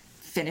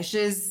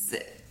finishes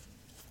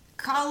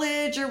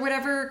college or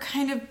whatever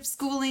kind of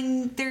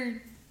schooling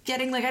they're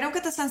getting. Like, I don't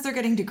get the sense they're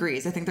getting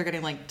degrees. I think they're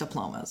getting, like,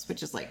 diplomas,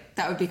 which is, like,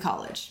 that would be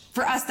college.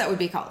 For us, that would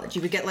be college.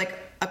 You would get, like,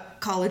 a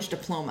college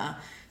diploma.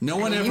 No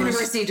one ever...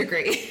 university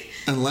degree.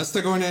 Unless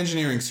they're going to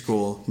engineering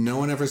school, no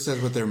one ever says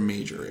what their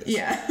major is.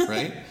 Yeah.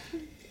 Right?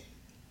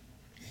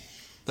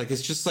 Like,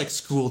 it's just like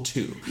school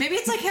 2. Maybe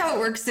it's like how it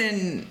works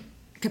in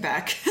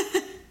Quebec.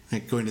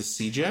 Like going to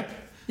CEGEP?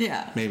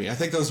 Yeah. Maybe. I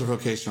think those are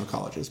vocational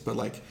colleges, but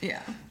like,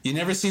 yeah, you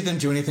never see them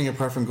do anything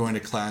apart from going to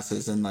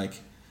classes and like,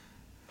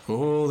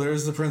 oh,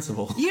 there's the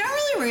principal. You don't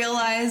really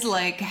realize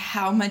like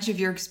how much of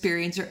your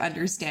experience or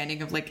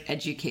understanding of like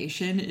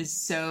education is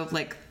so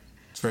like,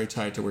 it's very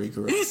tied to where you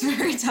grew up. It's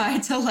very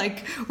tied to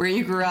like where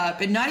you grew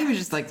up, and not even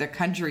just like the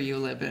country you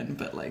live in,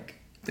 but like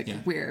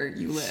where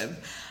you live.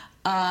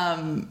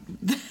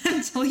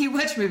 Until you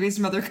watch movies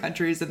from other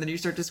countries and then you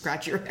start to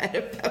scratch your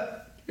head about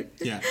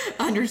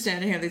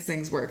understanding how these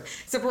things work.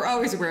 So we're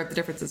always aware of the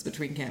differences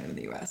between Canada and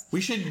the US.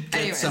 We should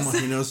get someone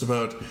who knows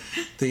about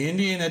the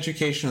Indian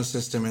educational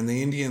system and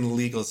the Indian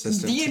legal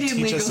system to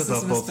teach us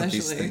about both of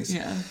these things.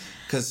 Yeah.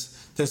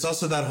 Because there's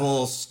also that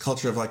whole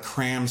culture of like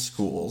cram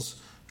schools,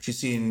 which you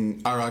see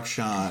in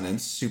Arakshan and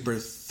Super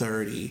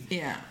 30.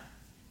 Yeah.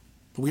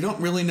 But we don't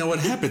really know what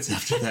happens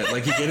after that.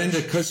 Like you get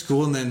into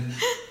school and then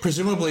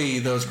presumably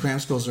those cram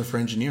schools are for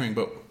engineering,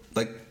 but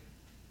like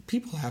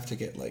people have to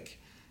get like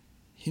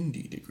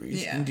Hindi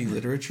degrees, Hindi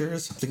literature,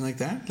 something like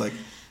that. Like,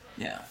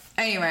 yeah.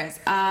 Anyways,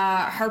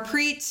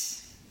 Harpreet,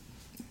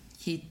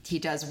 he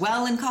does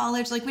well in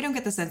college. Like, we don't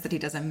get the sense that he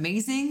does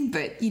amazing,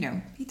 but, you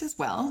know, he does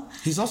well.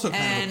 He's also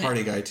kind of a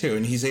party guy, too,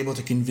 and he's able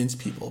to convince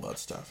people about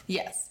stuff.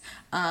 Yes.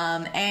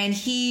 And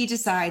he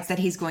decides that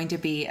he's going to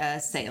be a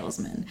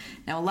salesman.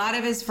 Now, a lot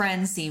of his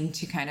friends seem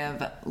to kind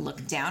of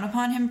look down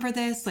upon him for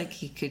this. Like,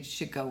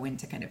 should go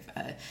into kind of,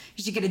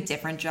 he should get a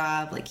different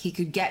job. Like, he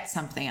could get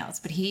something else.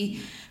 But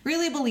he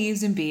really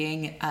believes in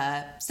being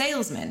a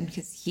salesman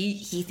because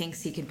he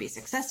thinks he can be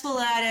successful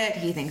at it.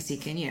 He thinks he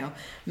can, you know,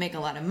 make a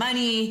lot of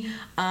money.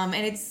 And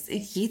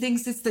he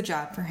thinks it's the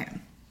job for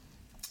him.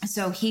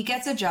 So he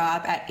gets a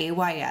job at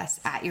AYS,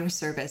 At Your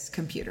Service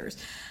Computers,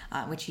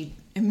 which he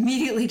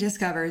immediately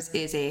discovers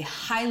is a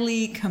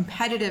highly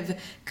competitive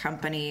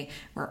company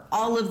where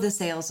all of the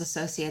sales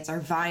associates are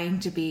vying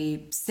to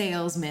be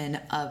salesmen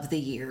of the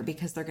year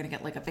because they're going to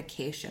get like a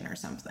vacation or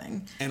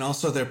something. And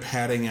also they're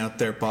padding out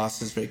their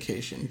boss's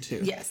vacation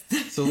too. Yes.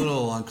 It's a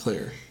little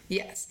unclear.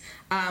 Yes.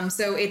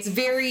 So it's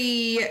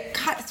very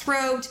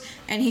cutthroat,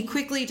 and he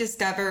quickly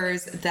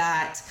discovers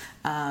that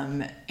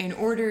in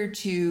order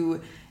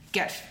to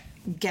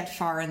get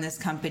far in this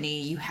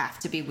company, you have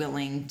to be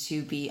willing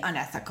to be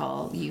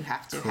unethical. You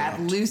have to have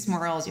loose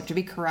morals. You have to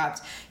be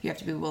corrupt. You have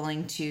to be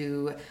willing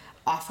to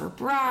offer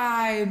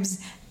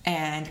bribes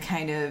and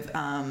kind of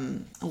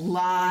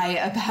lie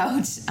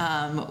about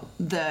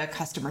the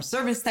customer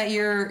service that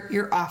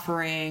you're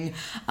offering.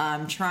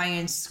 Try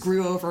and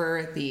screw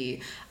over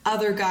the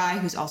other guy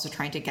who's also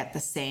trying to get the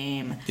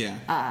same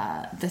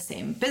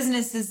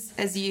business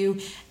as you.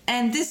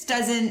 And this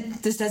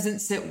doesn't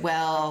sit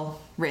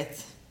well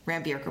with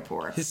Ranbir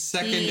Kapoor. His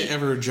second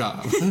ever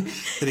job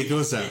that he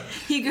goes out.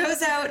 He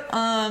goes out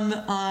on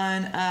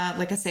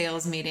like a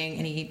sales meeting,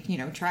 and he, you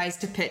know, tries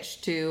to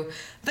pitch to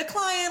the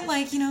client,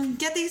 like, you know,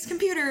 get these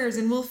computers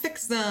and we'll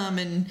fix them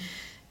and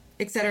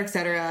et cetera, et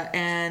cetera.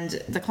 And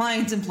the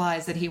client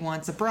implies that he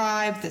wants a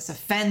bribe. This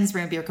offends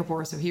Ranbir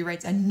Kapoor, so he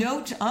writes a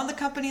note on the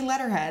company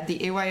letterhead,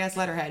 the AYS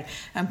letterhead,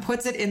 and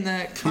puts it in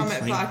the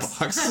comment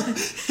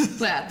box.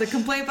 Yeah, the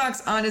complaint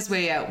box on his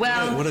way out.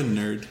 Well, what a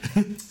nerd.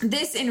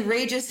 This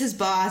enrages his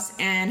boss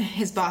and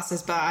his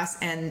boss's boss,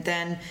 and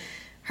then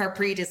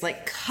Harpreet is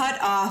like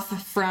cut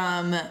off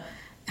from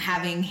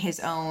having his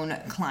own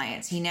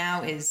clients. He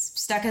now is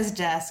stuck at his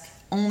desk,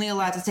 only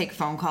allowed to take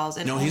phone calls.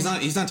 And he's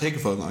not taking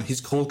phone calls. He's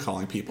cold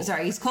calling people.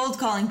 Sorry, he's cold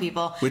calling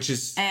people. Which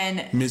is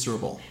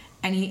miserable.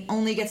 And he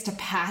only gets to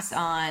pass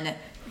on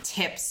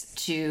tips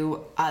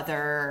to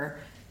other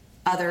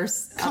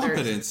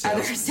salesmen.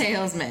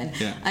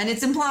 Yeah. And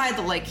it's implied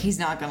that, like, he's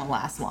not going to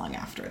last long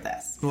after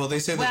this. Well, they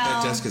say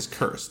that desk is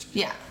cursed.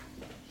 Yeah.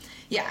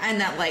 Yeah, and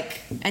that,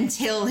 like,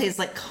 until his,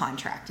 like,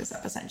 contract is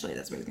up, essentially,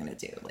 that's what he's going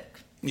to do. Like,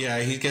 yeah,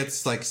 he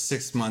gets, like,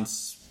 6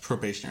 months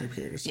probationary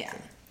period or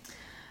something.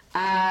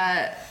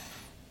 Yeah.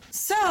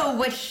 So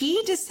what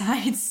he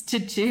decides to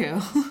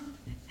do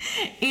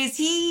is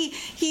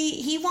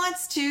he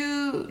wants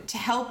to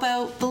help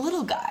out the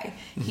little guy.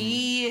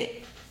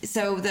 Mm-hmm.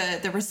 So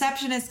the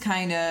receptionist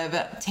kind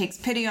of takes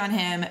pity on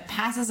him,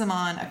 passes him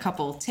on a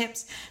couple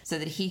tips so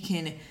that he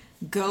can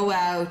go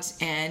out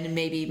and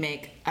maybe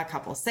make a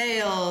couple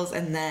sales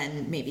and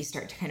then maybe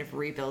start to kind of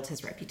rebuild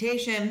his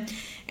reputation.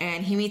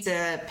 And he meets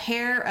a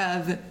pair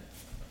of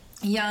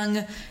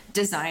young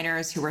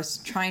designers who are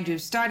trying to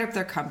start up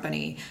their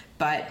company,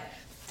 but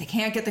they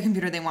can't get the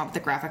computer they want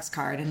with the graphics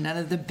card, and none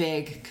of the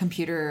big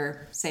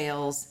computer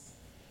sales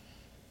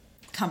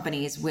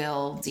companies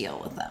will deal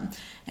with them.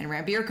 And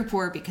Ranbir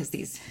Kapoor, because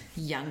these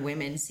young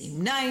women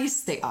seem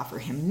nice, they offer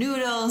him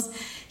noodles,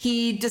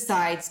 he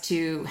decides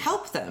to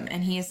help them,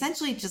 and he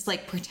essentially just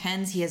like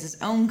pretends he has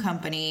his own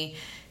company,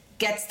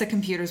 gets the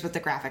computers with the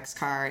graphics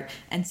card,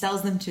 and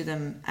sells them to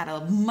them at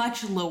a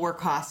much lower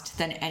cost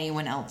than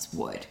anyone else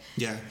would.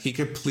 Yeah, he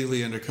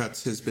completely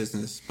undercuts his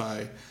business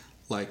by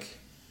like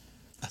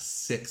a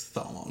sixth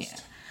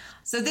almost.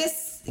 So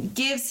this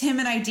gives him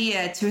an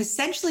idea to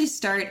essentially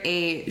start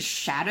a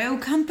shadow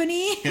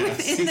company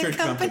within the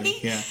company.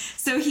 Yeah.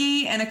 So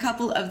he and a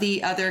couple of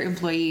the other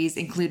employees,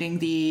 including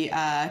the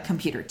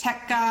computer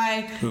tech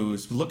guy,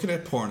 who's looking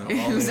at porno,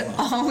 who's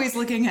always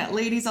looking at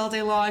ladies all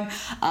day long,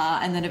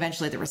 and then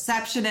eventually the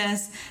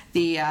receptionist,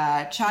 the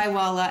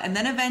chaiwala, and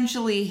then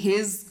eventually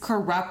his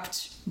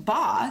corrupt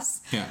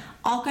boss,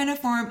 all kind of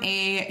form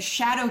a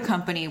shadow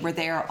company where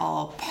they are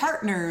all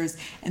partners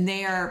and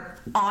they are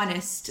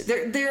honest.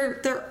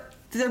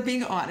 They're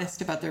being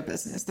honest about their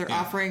business. They're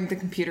offering the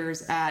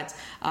computers at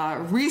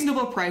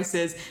reasonable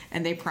prices,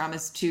 and they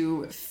promise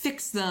to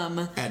fix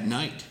them at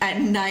night,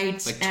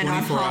 like and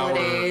on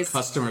holidays,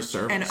 customer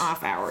service, and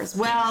off hours.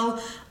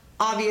 Well,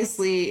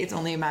 obviously, it's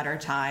only a matter of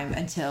time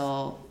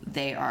until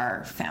they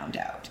are found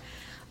out.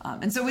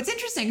 And so, what's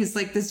interesting is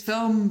like this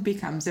film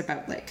becomes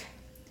about like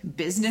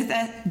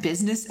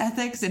business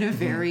ethics in a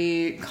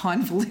very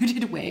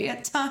convoluted way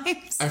at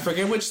times. I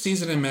forget which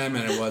season in Mad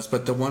Men it was,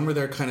 but the one where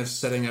they're kind of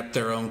setting up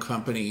their own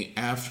company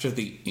after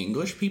the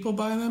English people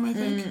buy them, I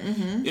think.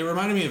 Mm-hmm. It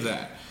reminded me of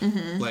that.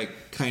 Mm-hmm.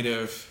 Like, kind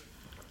of...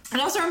 It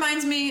also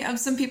reminds me of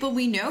some people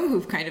we know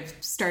who've kind of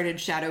started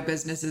shadow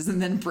businesses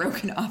and then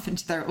broken off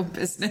into their own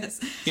business.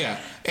 Yeah,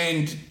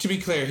 and to be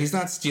clear, he's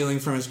not stealing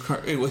from his...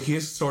 Well, he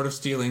is sort of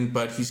stealing,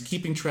 but he's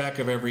keeping track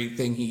of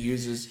everything he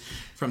uses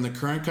from the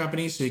current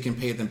company so he can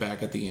pay them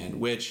back at the end,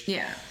 which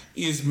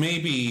is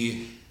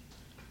maybe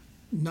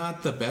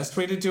not the best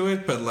way to do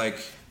it, but, like,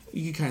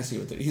 you can kind of see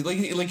what they're...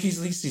 At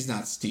least he's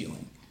not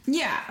stealing.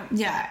 Yeah.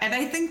 And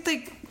I think,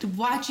 like,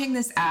 watching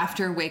this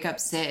after Wake Up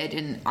Sid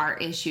and our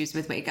issues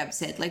with Wake Up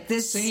Sid, like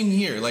this... Same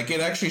here. Like, it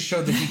actually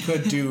showed that he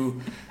could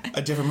do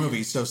a different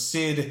movie. So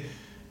Sid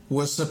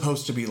was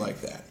supposed to be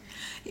like that.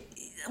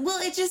 Well,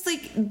 it's just,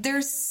 like,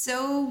 they're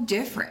so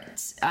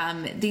different.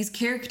 These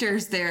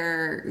characters,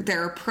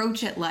 their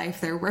approach at life,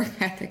 their work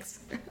ethics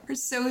are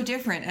so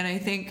different. And I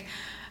think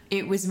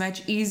it was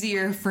much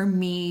easier for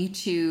me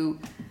to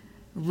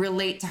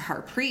relate to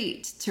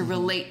Harpreet, to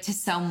relate to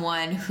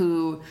someone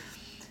who,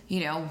 you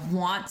know,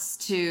 wants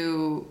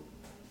to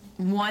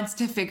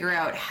figure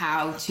out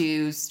how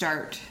to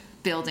start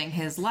building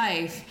his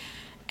life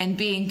and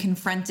being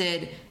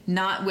confronted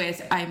not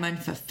with I'm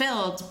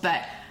unfulfilled,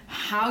 but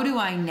how do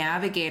I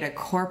navigate a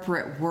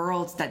corporate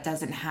world that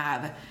doesn't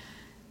have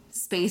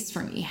space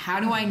for me? How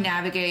do I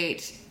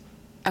navigate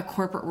a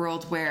corporate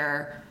world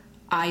where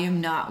I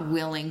am not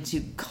willing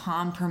to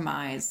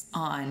compromise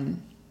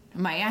on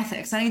my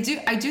ethics? And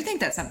I do think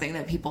that's something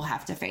that people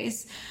have to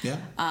face. Yeah.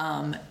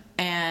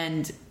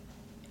 And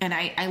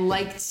I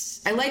liked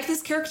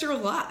this character a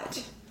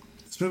lot.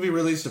 This movie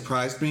really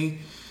surprised me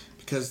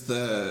because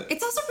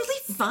it's also really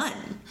fun.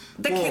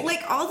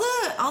 Like all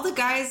the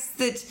guys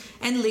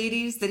and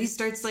ladies that he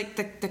starts like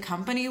the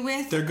company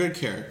with. They're good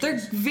characters.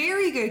 They're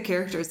very good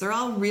characters. They're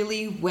all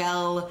really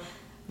well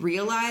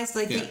realized.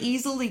 Like they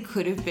easily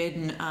could have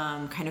been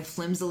kind of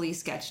flimsily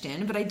sketched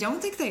in, but I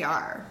don't think they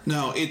are.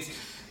 No, it's.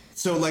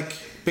 So, like,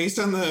 based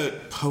on the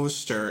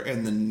poster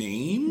and the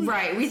name...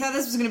 Right, we thought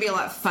this was going to be a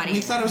lot funnier.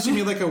 We thought it was going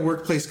to be like a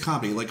workplace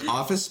comedy, like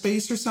Office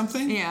Space or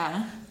something.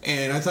 Yeah.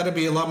 And I thought it'd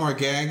be a lot more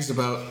gags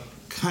about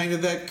kind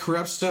of that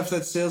corrupt stuff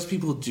that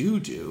salespeople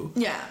do.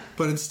 Yeah.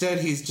 But instead,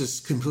 he's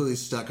just completely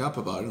stuck up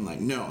about it and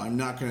like, no, I'm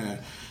not going to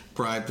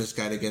bribe this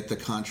guy to get the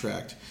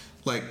contract.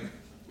 Like...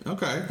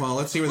 Okay, well,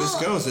 let's see where this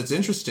goes. It's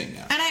interesting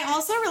now. And I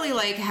also really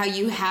like how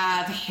you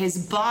have his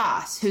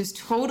boss, who's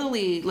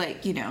totally,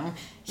 like, you know,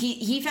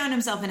 he found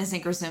himself in a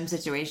sink or swim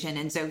situation,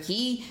 and so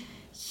he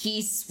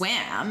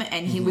swam,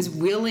 and he was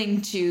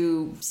willing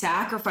to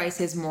sacrifice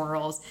his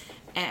morals.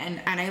 And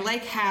I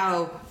like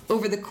how,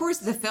 over the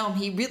course of the film,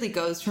 he really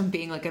goes from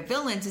being, like, a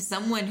villain to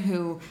someone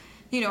who,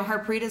 you know,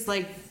 Harpreet is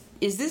like,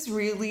 is this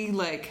really,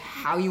 like,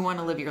 how you want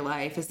to live your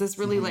life? Is this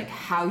really, like,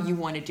 how you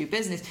want to do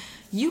business?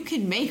 You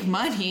can make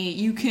money.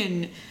 You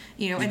can,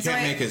 you know... You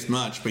can't make as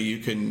much, but you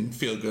can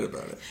feel good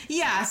about it.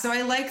 Yeah, so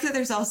I like that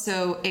there's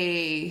also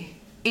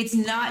it's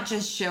not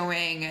just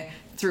showing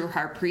through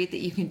Harpreet that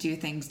you can do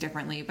things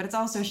differently, but it's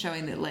also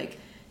showing that, like,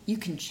 you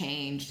can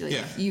change.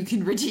 Like, you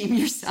can redeem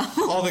yourself.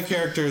 All the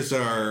characters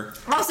are...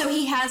 Also,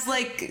 he has,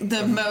 like,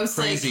 the most,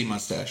 crazy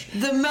mustache.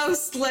 The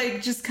most,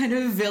 like, just kind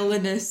of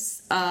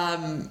villainous...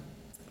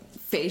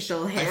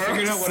 facial hair. I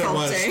figured out what it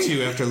was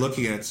too after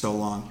looking at it so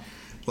long.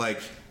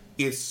 Like,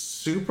 it's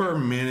super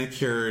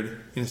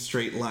manicured in a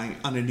straight line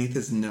underneath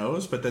his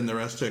nose, but then the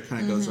rest of it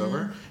kind of goes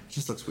over. It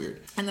just looks weird.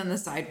 And then the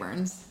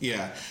sideburns.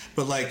 Yeah,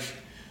 but like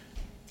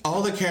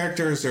all the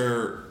characters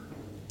are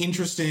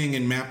interesting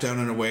and mapped out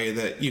in a way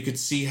that you could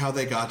see how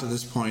they got to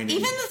this point.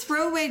 Even the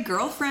throwaway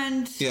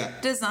girlfriend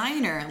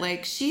designer,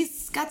 like,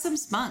 she's got some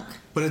spunk.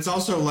 But it's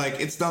also like,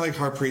 it's not like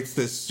Harpreet's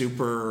this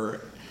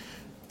super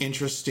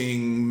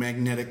interesting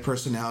magnetic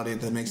personality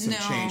that makes them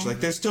change. Like,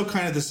 they're still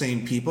kind of the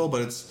same people,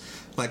 but it's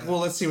like, well,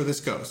 let's see where this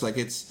goes. Like,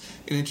 it's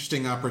an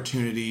interesting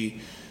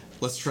opportunity.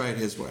 Let's try it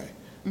his way.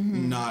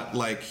 Not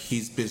like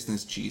he's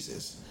business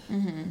Jesus.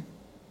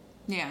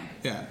 Yeah.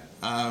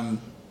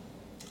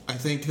 I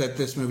think that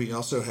this movie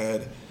also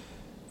had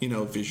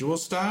visual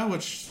style,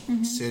 which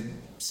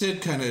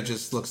Sid kind of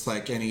just looks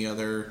like any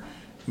other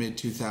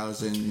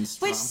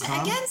mid-2000s which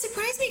rom-com. Again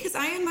surprised me because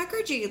Ayan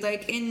Mukherjee,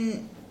 like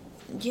in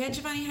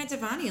Giovanni Had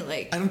Giovanni,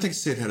 like I don't think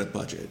Sid had a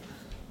budget.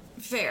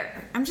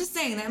 Fair. I'm just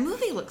saying that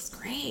movie looks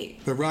great.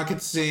 But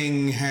Rocket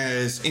Singh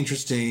has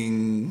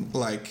interesting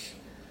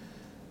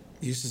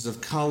uses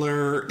of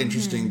color,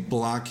 interesting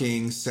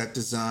blocking, set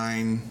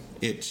design.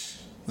 It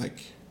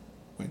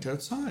went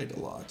outside a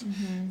lot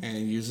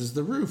and uses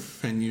the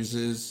roof and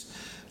uses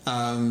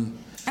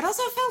it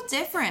also felt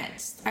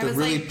different. The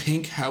really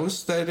pink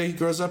house that he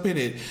grows up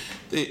in.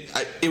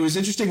 It was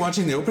interesting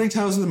watching the opening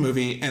titles of the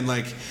movie and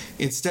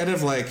instead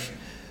of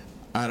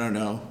I don't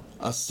know,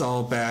 a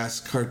Saul Bass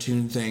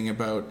cartoon thing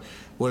about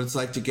what it's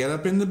like to get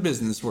up in the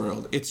business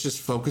world, it's just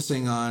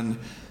focusing on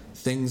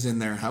things in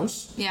their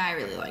house. Yeah, I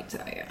really liked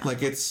that.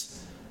 Yeah.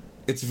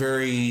 It's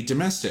very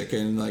domestic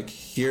and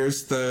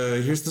here's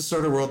the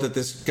sort of world that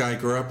this guy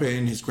grew up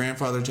in. His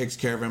grandfather takes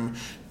care of him.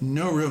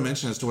 No real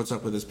mention as to what's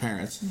up with his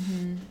parents.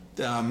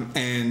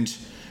 And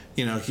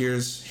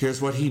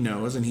here's what he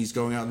knows, and he's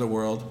going out in the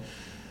world.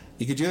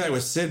 You could do that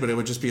with Sid, but it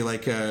would just be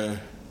like a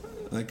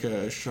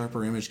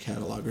Sharper Image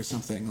catalog or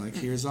something.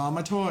 Here's all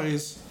my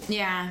toys.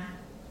 Yeah.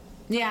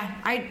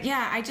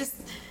 I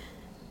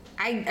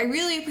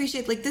really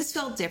appreciate this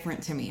felt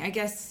different to me. I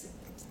guess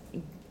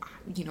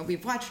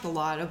we've watched a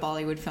lot of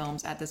Bollywood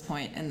films at this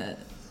point, and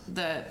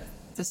the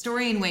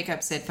story in Wake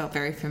Up Sid felt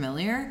very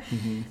familiar,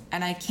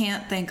 and I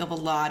can't think of a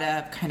lot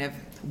of kind of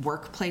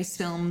workplace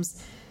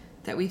films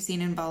that we've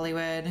seen in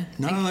Bollywood.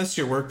 Not unless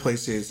your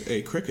workplace is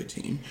a cricket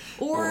team.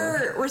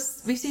 Or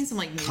we've seen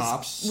some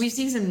cops. We've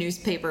seen some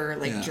newspaper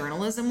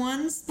journalism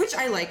ones, which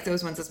I like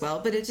those ones as well.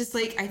 But it's just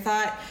I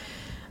thought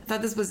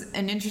this was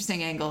an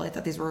interesting angle. I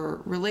thought these were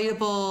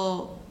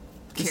relatable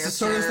characters. It's the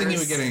sort of thing you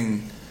would get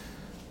in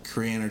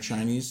Korean or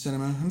Chinese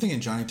cinema. I'm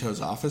thinking Johnny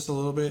To's Office a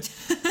little bit.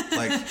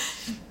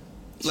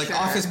 Sure.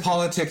 Office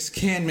politics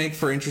can make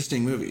for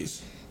interesting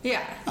movies.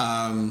 Yeah.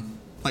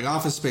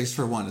 Office Space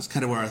for one is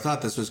kind of where I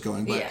thought this was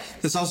going, but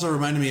this also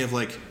reminded me of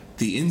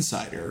The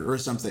Insider or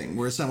something,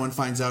 where someone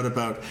finds out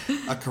about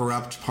a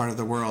corrupt part of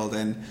the world,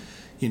 and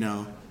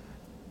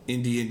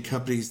Indian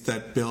companies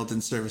that build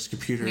and service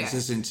computers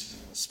isn't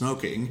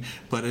smoking,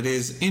 but it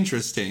is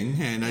interesting,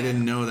 and I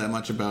didn't know that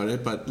much about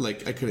it, but I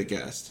could have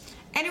guessed.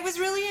 And it was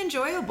really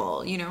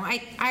enjoyable.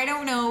 I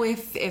don't know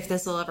if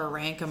this will ever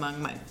rank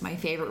among my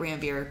favorite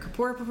Ranbir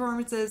Kapoor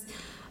performances.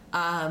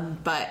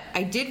 But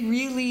I did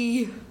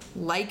really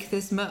like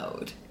this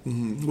mode.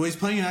 Well, he's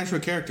playing an actual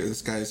character.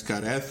 This guy's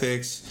got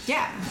ethics.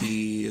 Yeah.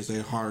 He is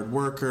a hard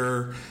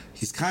worker.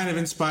 He's kind of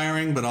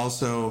inspiring, but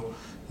also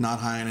not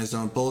high on his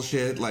own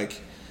bullshit. I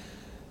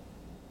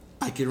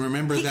can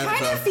remember that about...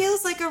 He kind of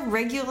feels like a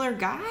regular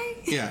guy.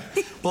 Yeah.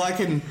 Well, I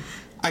can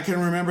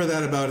remember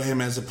that about him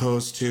as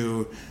opposed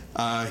to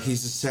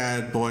he's a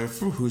sad boy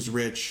who's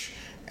rich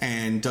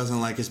and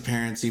doesn't like his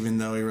parents even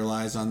though he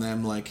relies on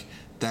them.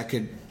 That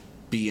could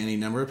be any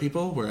number of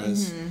people,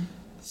 whereas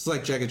it's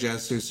like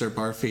Jagajastu Sir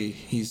Barfi.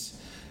 He's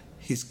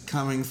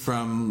coming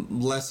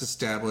from less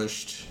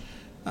established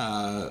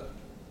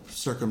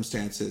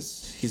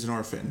circumstances. He's an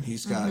orphan.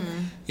 He's got,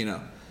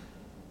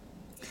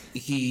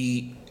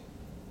 he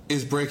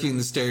is breaking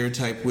the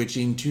stereotype, which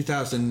in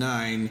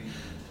 2009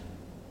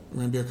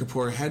 Ranbir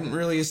Kapoor hadn't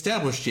really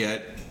established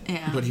yet,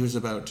 but he was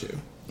about to.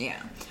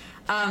 Yeah.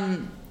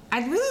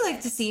 I'd really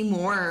like to see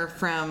more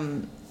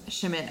from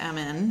Shamit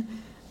Amin.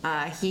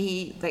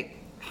 He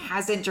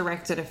hasn't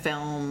directed a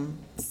film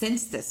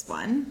since this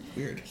one.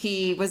 Weird.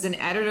 He was an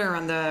editor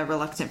on The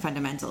Reluctant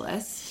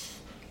Fundamentalist.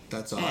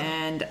 That's odd.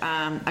 And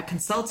a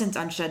consultant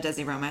on Shed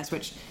Desi Romance,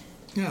 which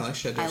I like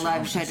Shed Desi Romance. I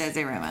love Shed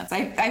Desi Romance.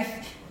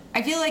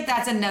 I feel like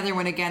that's another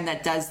one again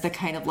that does the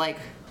kind of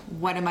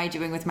what am I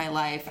doing with my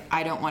life?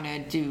 I don't want to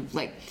do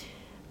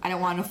I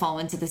don't want to fall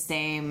into the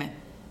same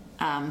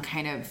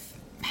kind of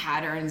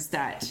patterns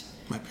that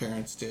my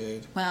parents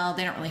did. Well,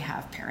 they don't really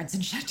have parents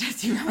in Shed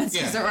Desi Romance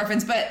because they're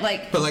orphans, but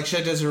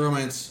Shed Desi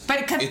Romance,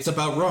 it's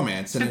about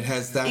romance, and it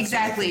has that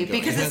exactly sort of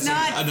thing because it's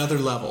not another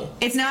level.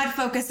 It's not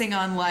focusing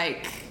on what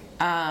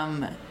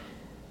am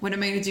I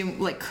going to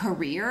do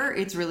career.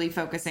 It's really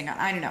focusing on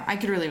I don't know. I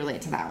could really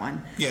relate to that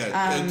one.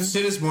 Yeah,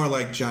 Sid is more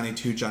like Johnny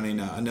 2, Johnny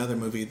Na, another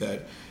movie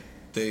that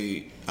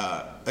the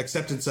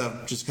acceptance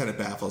of just kind of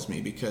baffles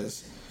me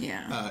because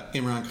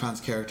Imran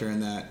Khan's character in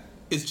that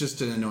is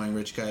just an annoying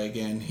rich guy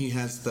again. He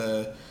has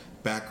the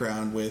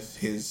background with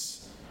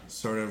his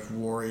sort of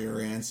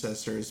warrior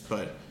ancestors,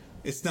 but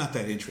it's not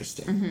that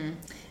interesting.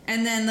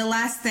 And then the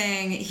last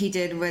thing he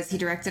did was he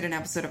directed an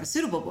episode of A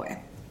Suitable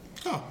Boy.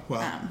 Oh,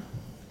 well,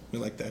 we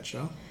like that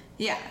show.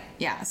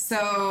 Yeah.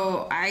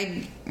 So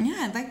I'd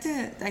like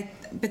to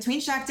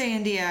between Shakti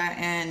India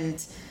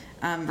and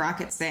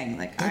Rocket Singh,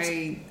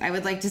 I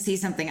would like to see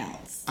something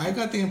else. I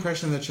got the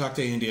impression that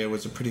Shakti India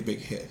was a pretty big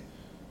hit,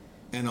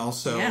 and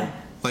also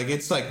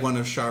it's one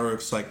of Shah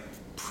Rukh's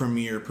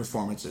premiere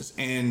performances,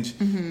 and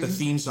the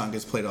theme song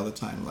gets played all the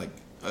time.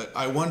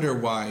 I wonder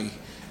why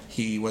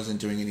he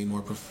wasn't doing any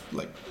more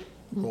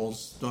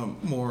roles,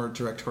 more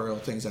directorial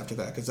things after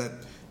that, because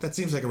that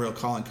seems like a real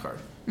calling card.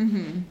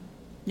 Mm-hmm.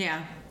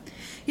 Yeah.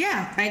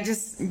 Yeah, I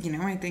just,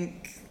 I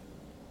think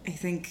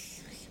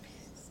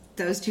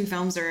these two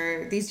films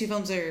are,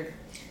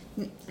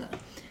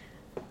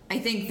 I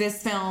think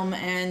this film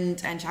and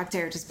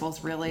Chakotay are just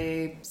both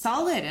really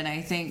solid, and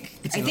I think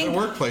another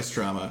workplace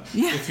drama.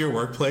 Yeah. If your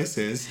workplace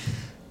is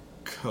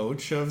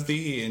coach of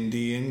the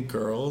Indian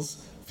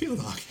girls field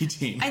hockey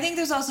team. I think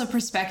there's also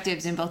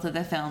perspectives in both of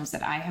the films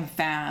that I have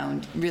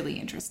found really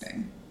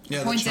interesting.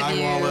 Yeah, the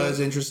Chaiwala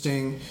is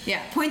interesting.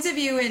 Yeah, points of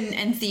view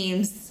and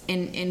themes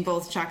in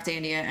both Chakotay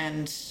India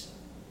and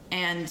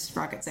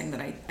Rocket Singh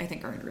that I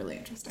think are really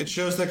interesting. It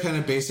shows that kind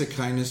of basic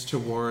kindness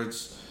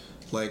towards,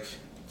 like,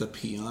 the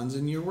peons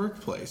in your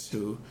workplace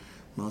who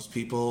most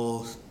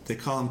people, they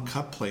call him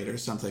cup plate or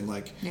something,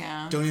 like,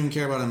 don't even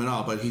care about him at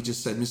all, but he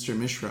just said Mr.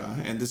 Mishra,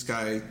 and this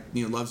guy,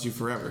 loves you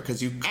forever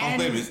because you call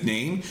him his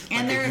name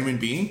like a human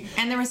being.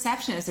 And the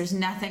receptionist, there's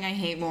nothing I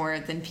hate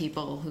more than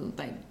people who,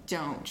 like,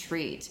 don't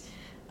treat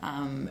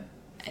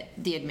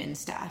the admin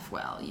staff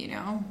well,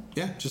 Yeah,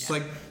 just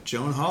like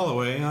Joan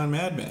Holloway on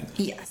Mad Men.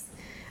 Yes.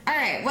 All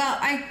right, well,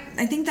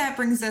 I think that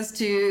brings us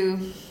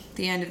to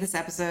the end of this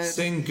episode.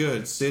 Sing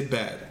good, Sid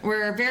bad.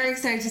 We're very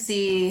excited to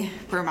see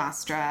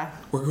Brahmastra.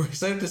 We're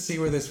excited to see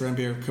where this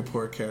Ranbir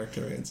Kapoor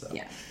character ends up.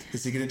 Yeah.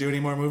 Is he going to do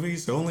any more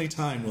movies? Only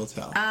time will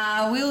tell.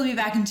 We will be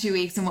back in 2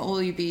 weeks, and what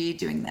will you be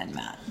doing then,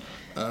 Matt?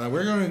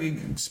 We're going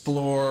to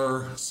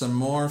explore some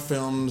more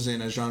films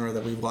in a genre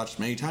that we've watched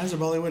many times in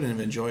Bollywood and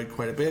have enjoyed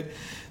quite a bit,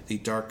 the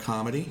dark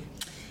comedy.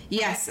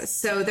 Yes,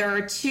 so there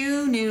are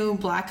 2 new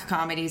black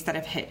comedies that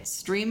have hit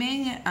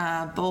streaming,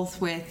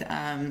 both with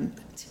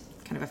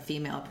kind of a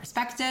female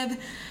perspective.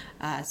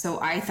 So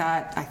I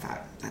thought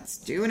let's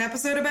do an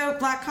episode about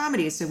black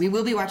comedies. So we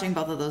will be watching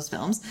both of those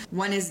films.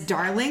 One is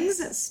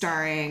Darlings,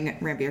 starring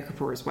Ranbir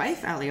Kapoor's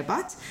wife, Alia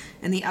Bhatt,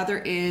 and the other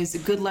is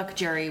Good Luck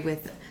Jerry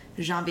with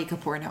Janhvi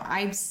Kapoor. Now,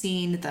 I've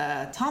seen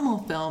the Tamil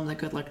film The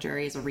Good Luck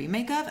Jerry is a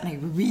remake of, and I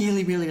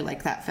really, really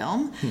like that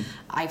film.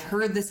 I've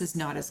heard this is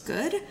not as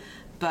good,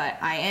 but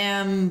I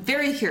am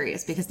very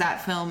curious because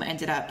that film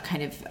ended up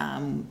kind of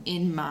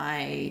in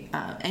my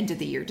end of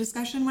the year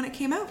discussion when it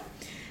came out.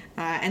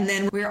 And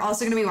then we're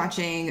also going to be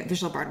watching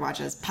Vishal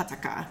Bhardwaj's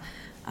Pataka,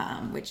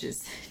 which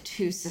is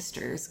 2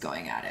 sisters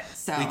going at it.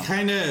 So we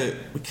kind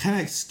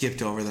of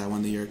skipped over that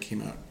one the year it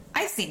came out.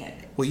 I've seen it.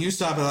 Well, you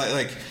saw it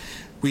like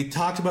we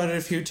talked about it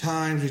a few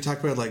times. We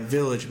talked about like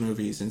village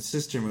movies and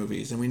sister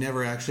movies, and we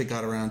never actually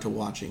got around to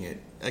watching it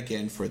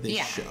again for this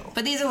show.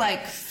 But these are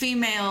like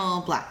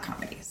female black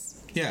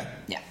comedies. Yeah.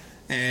 Yeah.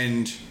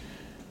 And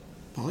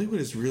Bollywood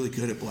is really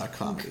good at black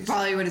comedies.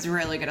 Bollywood is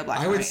really good at black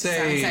comedies. I would say,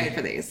 so I'm excited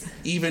for these.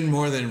 Even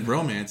more than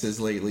romances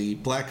lately,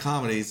 black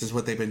comedies is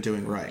what they've been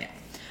doing right. Yeah.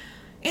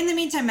 In the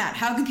meantime, Matt,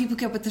 how can people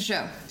keep up with the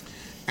show?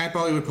 At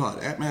Bollywood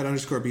Pod, at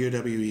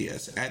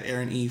Matt_BOWES, at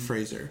Aaron E.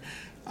 Fraser,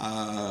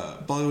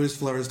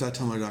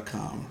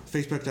 BollywoodisForLovers.tumblr.com,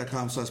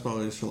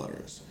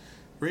 Facebook.com/BollywoodisForLovers.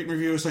 Rate and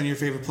review us on your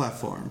favorite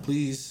platform.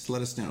 Please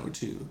let us know,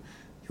 too.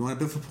 If you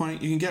want a Biffle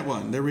point, you can get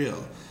one. They're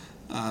real.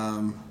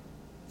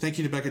 Thank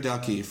you to Becca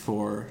Dalkey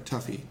for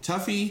Tuffy.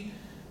 Tuffy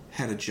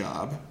had a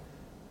job.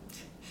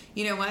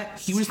 You know what?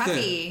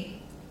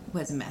 Tuffy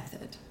was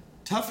method.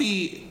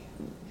 Tuffy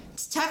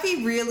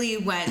really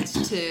went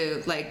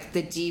to like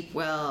the deep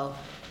well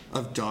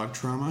of dog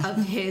trauma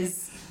of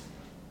his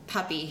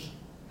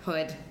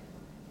puppyhood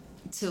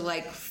to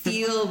like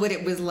feel what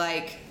it was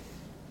like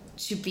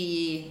to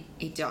be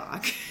a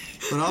dog.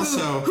 But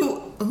also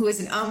who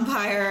is an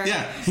umpire.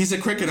 Yeah, he's a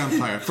cricket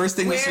umpire. First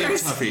thing we see of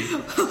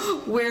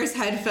Tuffy. Wears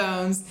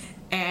headphones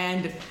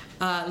and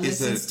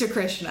listens to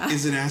Krishna.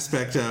 Is an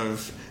aspect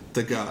of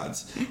the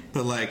gods.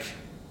 But like,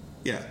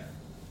 yeah.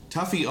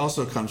 Tuffy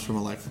also comes from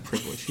a life of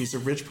privilege. He's a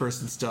rich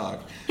person's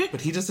dog.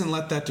 But he doesn't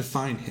let that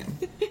define him.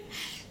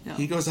 No.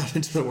 He goes out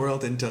into the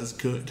world and does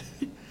good.